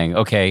listeners saying,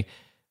 okay,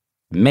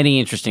 many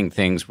interesting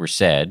things were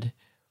said.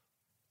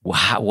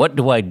 What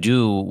do I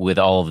do with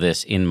all of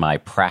this in my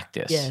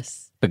practice?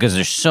 Yes. Because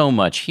there's so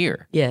much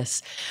here.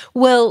 Yes.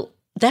 Well,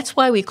 that's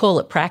why we call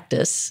it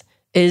practice,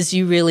 is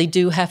you really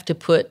do have to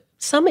put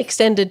some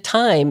extended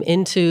time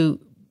into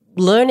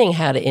learning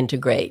how to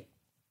integrate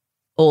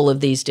all of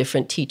these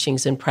different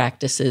teachings and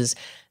practices.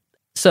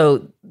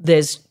 So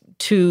there's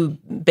 2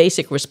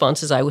 basic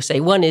responses, I would say.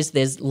 One is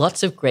there's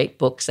lots of great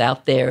books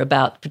out there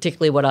about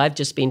particularly what I've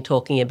just been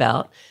talking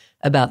about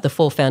the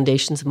 4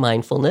 foundations of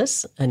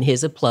mindfulness. And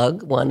here's a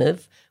plug, one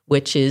of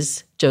which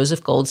is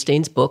Joseph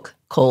Goldstein's book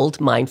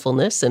called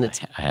Mindfulness. And it's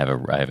I have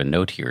a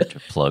note here to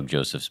plug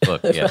Joseph's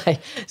book. Yeah. Right.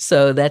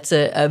 So that's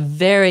a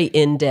very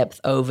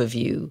in-depth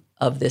overview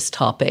of this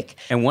topic.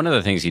 And one of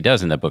the things he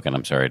does in that book, and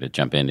I'm sorry to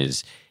jump in,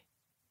 is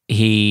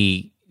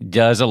he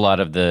does a lot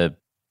of the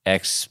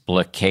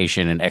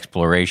explication and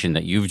exploration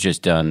that you've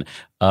just done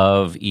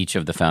of each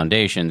of the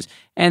foundations.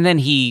 And then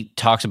he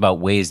talks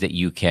about ways that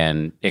you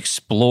can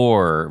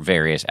explore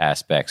various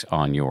aspects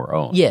on your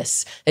own.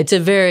 Yes. It's a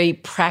very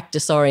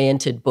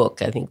practice-oriented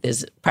book. I think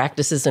there's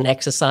practices and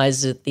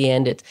exercises at the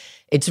end.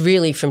 It's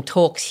really from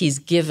talks he's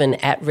given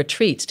at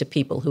retreats to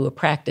people who are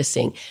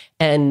practicing.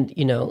 And,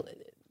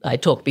 I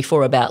talked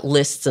before about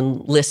lists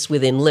and lists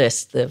within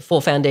lists, the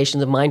 4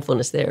 foundations of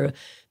mindfulness. There are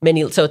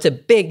many, so it's a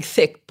big,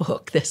 thick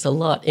book. There's a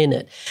lot in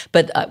it.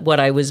 But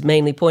what I was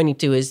mainly pointing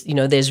to is,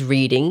 there's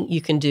reading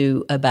you can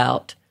do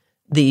about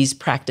these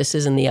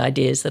practices and the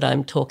ideas that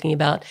I'm talking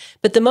about.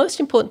 But the most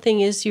important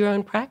thing is your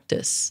own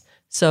practice.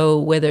 So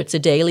whether it's a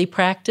daily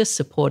practice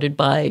supported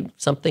by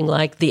something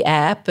like the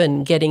app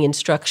and getting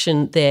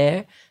instruction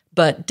there,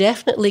 but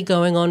definitely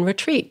going on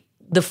retreat.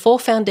 The 4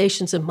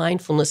 foundations of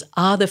mindfulness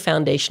are the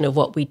foundation of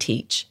what we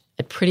teach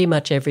at pretty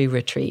much every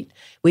retreat.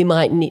 We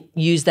might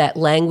use that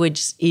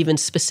language even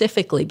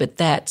specifically, but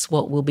that's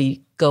what we'll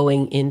be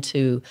going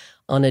into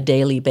on a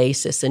daily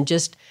basis. And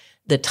just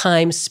the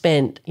time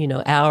spent,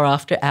 hour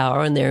after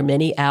hour, and there are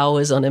many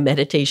hours on a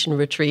meditation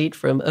retreat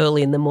from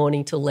early in the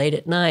morning till late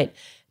at night,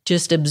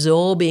 just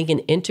absorbing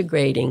and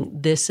integrating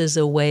this as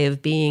a way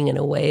of being and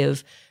a way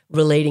of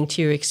relating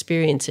to your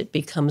experience. It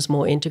becomes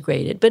more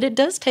integrated. But it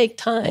does take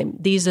time.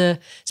 These are,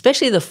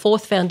 especially the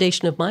 4th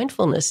foundation of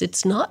mindfulness,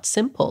 it's not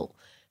simple.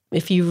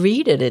 If you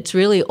read it, it's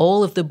really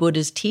all of the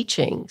Buddha's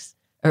teachings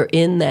are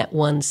in that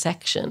one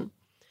section.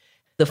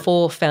 The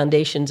 4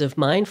 foundations of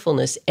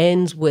mindfulness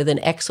ends with an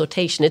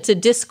exhortation. It's a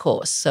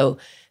discourse. So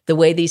the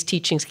way these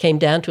teachings came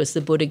down to us,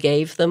 the Buddha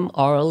gave them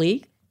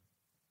orally.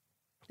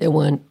 There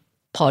weren't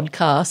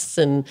podcasts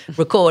and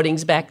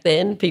recordings back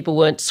then. People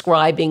weren't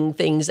scribing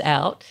things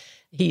out.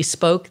 He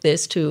spoke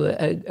this to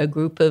a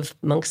group of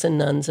monks and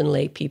nuns and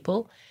lay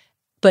people.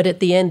 But at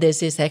the end,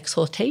 there's this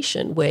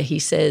exhortation where he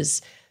says,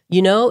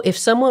 if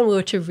someone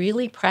were to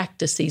really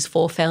practice these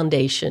 4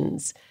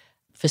 foundations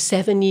for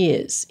 7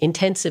 years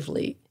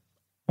intensively,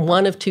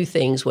 one of 2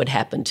 things would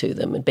happen to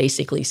them. And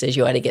basically says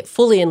you either get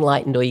fully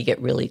enlightened or you get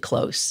really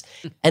close.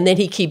 And then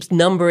he keeps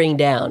numbering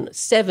down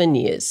 7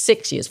 years,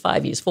 6 years,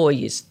 5 years, 4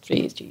 years, 3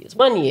 years, 2 years,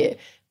 1 year.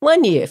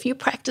 1 year, if you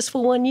practice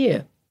for 1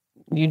 year,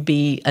 you'd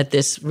be at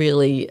this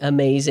really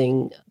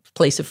amazing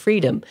place of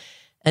freedom.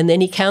 And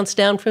then he counts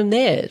down from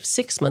there,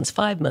 6 months,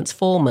 5 months,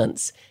 4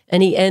 months.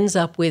 And he ends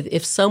up with,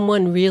 if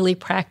someone really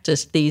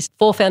practiced these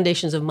 4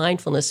 foundations of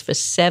mindfulness for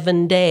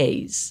 7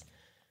 days,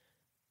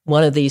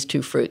 one of these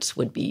 2 fruits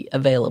would be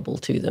available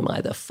to them,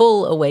 either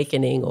full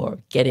awakening or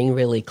getting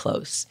really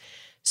close.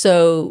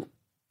 So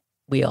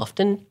we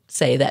often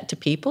say that to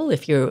people.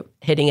 If you're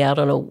heading out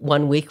on a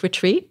 1-week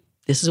retreat,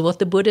 this is what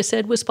the Buddha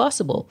said was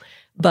possible.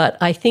 But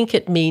I think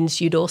it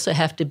means you'd also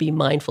have to be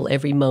mindful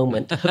every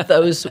moment of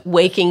those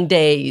waking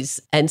days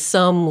and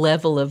some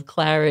level of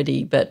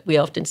clarity. But we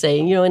often say,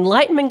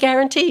 enlightenment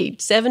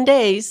guaranteed, 7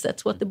 days.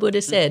 That's what the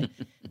Buddha said.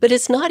 But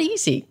it's not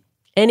easy.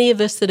 Any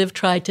of us that have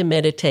tried to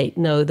meditate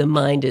know the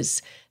mind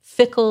is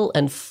fickle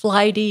and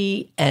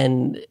flighty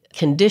and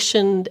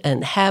conditioned,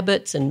 and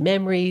habits and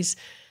memories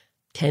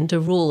tend to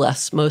rule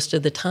us most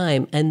of the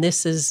time. And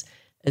this is,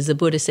 as the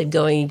Buddha said,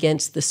 going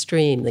against the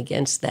stream,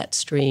 against that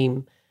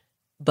stream.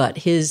 But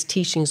his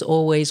teachings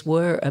always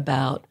were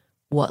about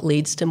what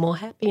leads to more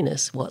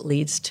happiness, what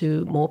leads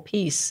to more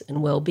peace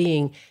and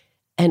well-being,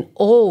 and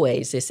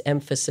always this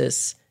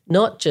emphasis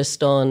not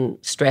just on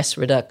stress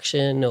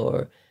reduction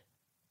or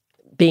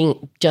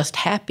being just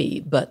happy,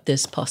 but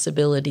this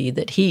possibility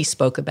that he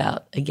spoke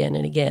about again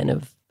and again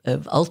of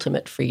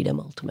ultimate freedom,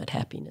 ultimate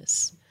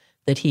happiness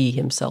that he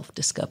himself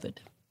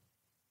discovered.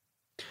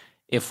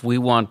 If we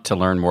want to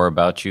learn more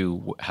about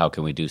you, how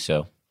can we do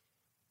so?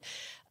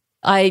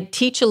 I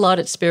teach a lot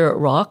at Spirit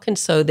Rock, and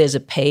so there's a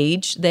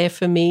page there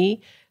for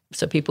me,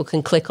 so people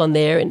can click on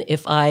there. And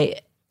if I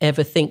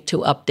ever think to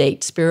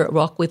update Spirit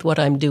Rock with what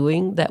I'm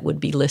doing, that would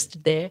be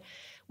listed there.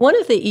 One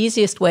of the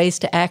easiest ways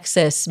to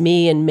access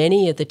me and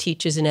many of the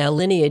teachers in our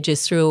lineage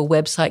is through a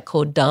website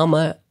called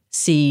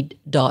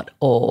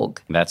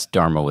dharmaseed.org. That's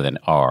Dharma with an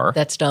R.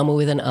 That's Dharma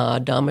with an R,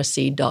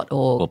 dharmaseed.org.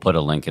 We'll put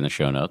a link in the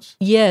show notes.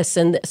 Yes,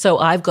 and so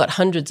I've got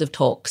hundreds of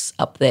talks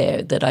up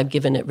there that I've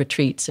given at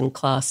retreats and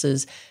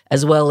classes,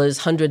 as well as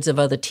hundreds of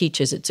other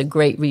teachers. It's a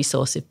great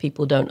resource if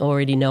people don't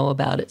already know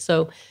about it.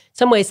 So in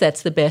some ways,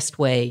 that's the best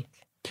way.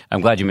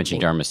 I'm glad you mentioned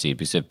Dharma Seed,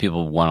 because if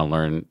people want to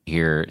learn,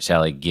 hear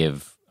Sally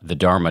give the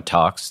Dharma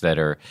talks that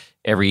are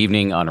every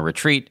evening on a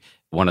retreat.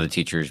 One of the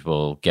teachers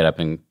will get up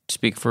and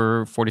speak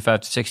for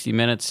 45 to 60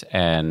 minutes,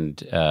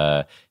 and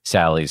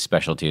Sally's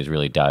specialty is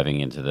really diving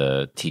into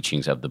the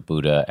teachings of the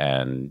Buddha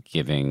and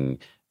giving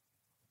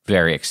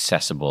very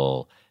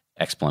accessible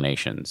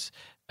explanations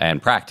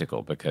and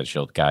practical, because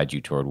she'll guide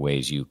you toward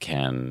ways you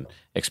can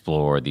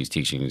explore these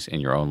teachings in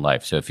your own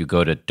life. So if you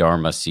go to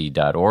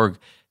dharmaseed.org,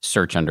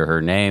 search under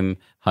her name,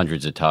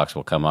 hundreds of talks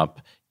will come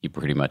up. You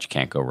pretty much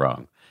can't go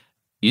wrong.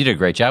 You did a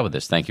great job with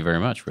this. Thank you very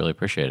much. Really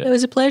appreciate it. It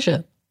was a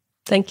pleasure.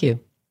 Thank you.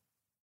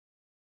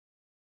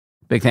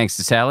 Big thanks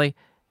to Sally,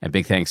 and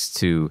big thanks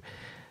to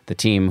The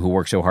team who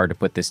worked so hard to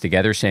put this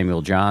together: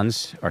 Samuel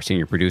Johns, our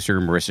senior producer;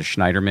 Marissa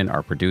Schneiderman,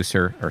 our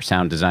producer; our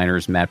sound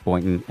designers, Matt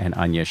Boynton and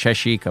Anya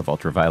Sheshik of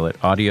Ultraviolet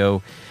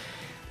Audio;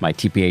 my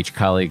TPH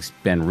colleagues,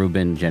 Ben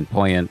Rubin, Jen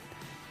Poyant,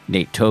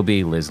 Nate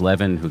Toby, Liz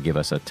Levin, who give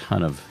us a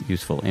ton of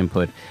useful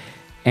input;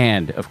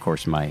 and, of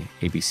course, my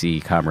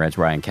ABC comrades,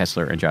 Ryan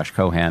Kessler and Josh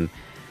Cohan.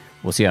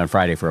 We'll see you on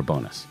Friday for a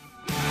bonus.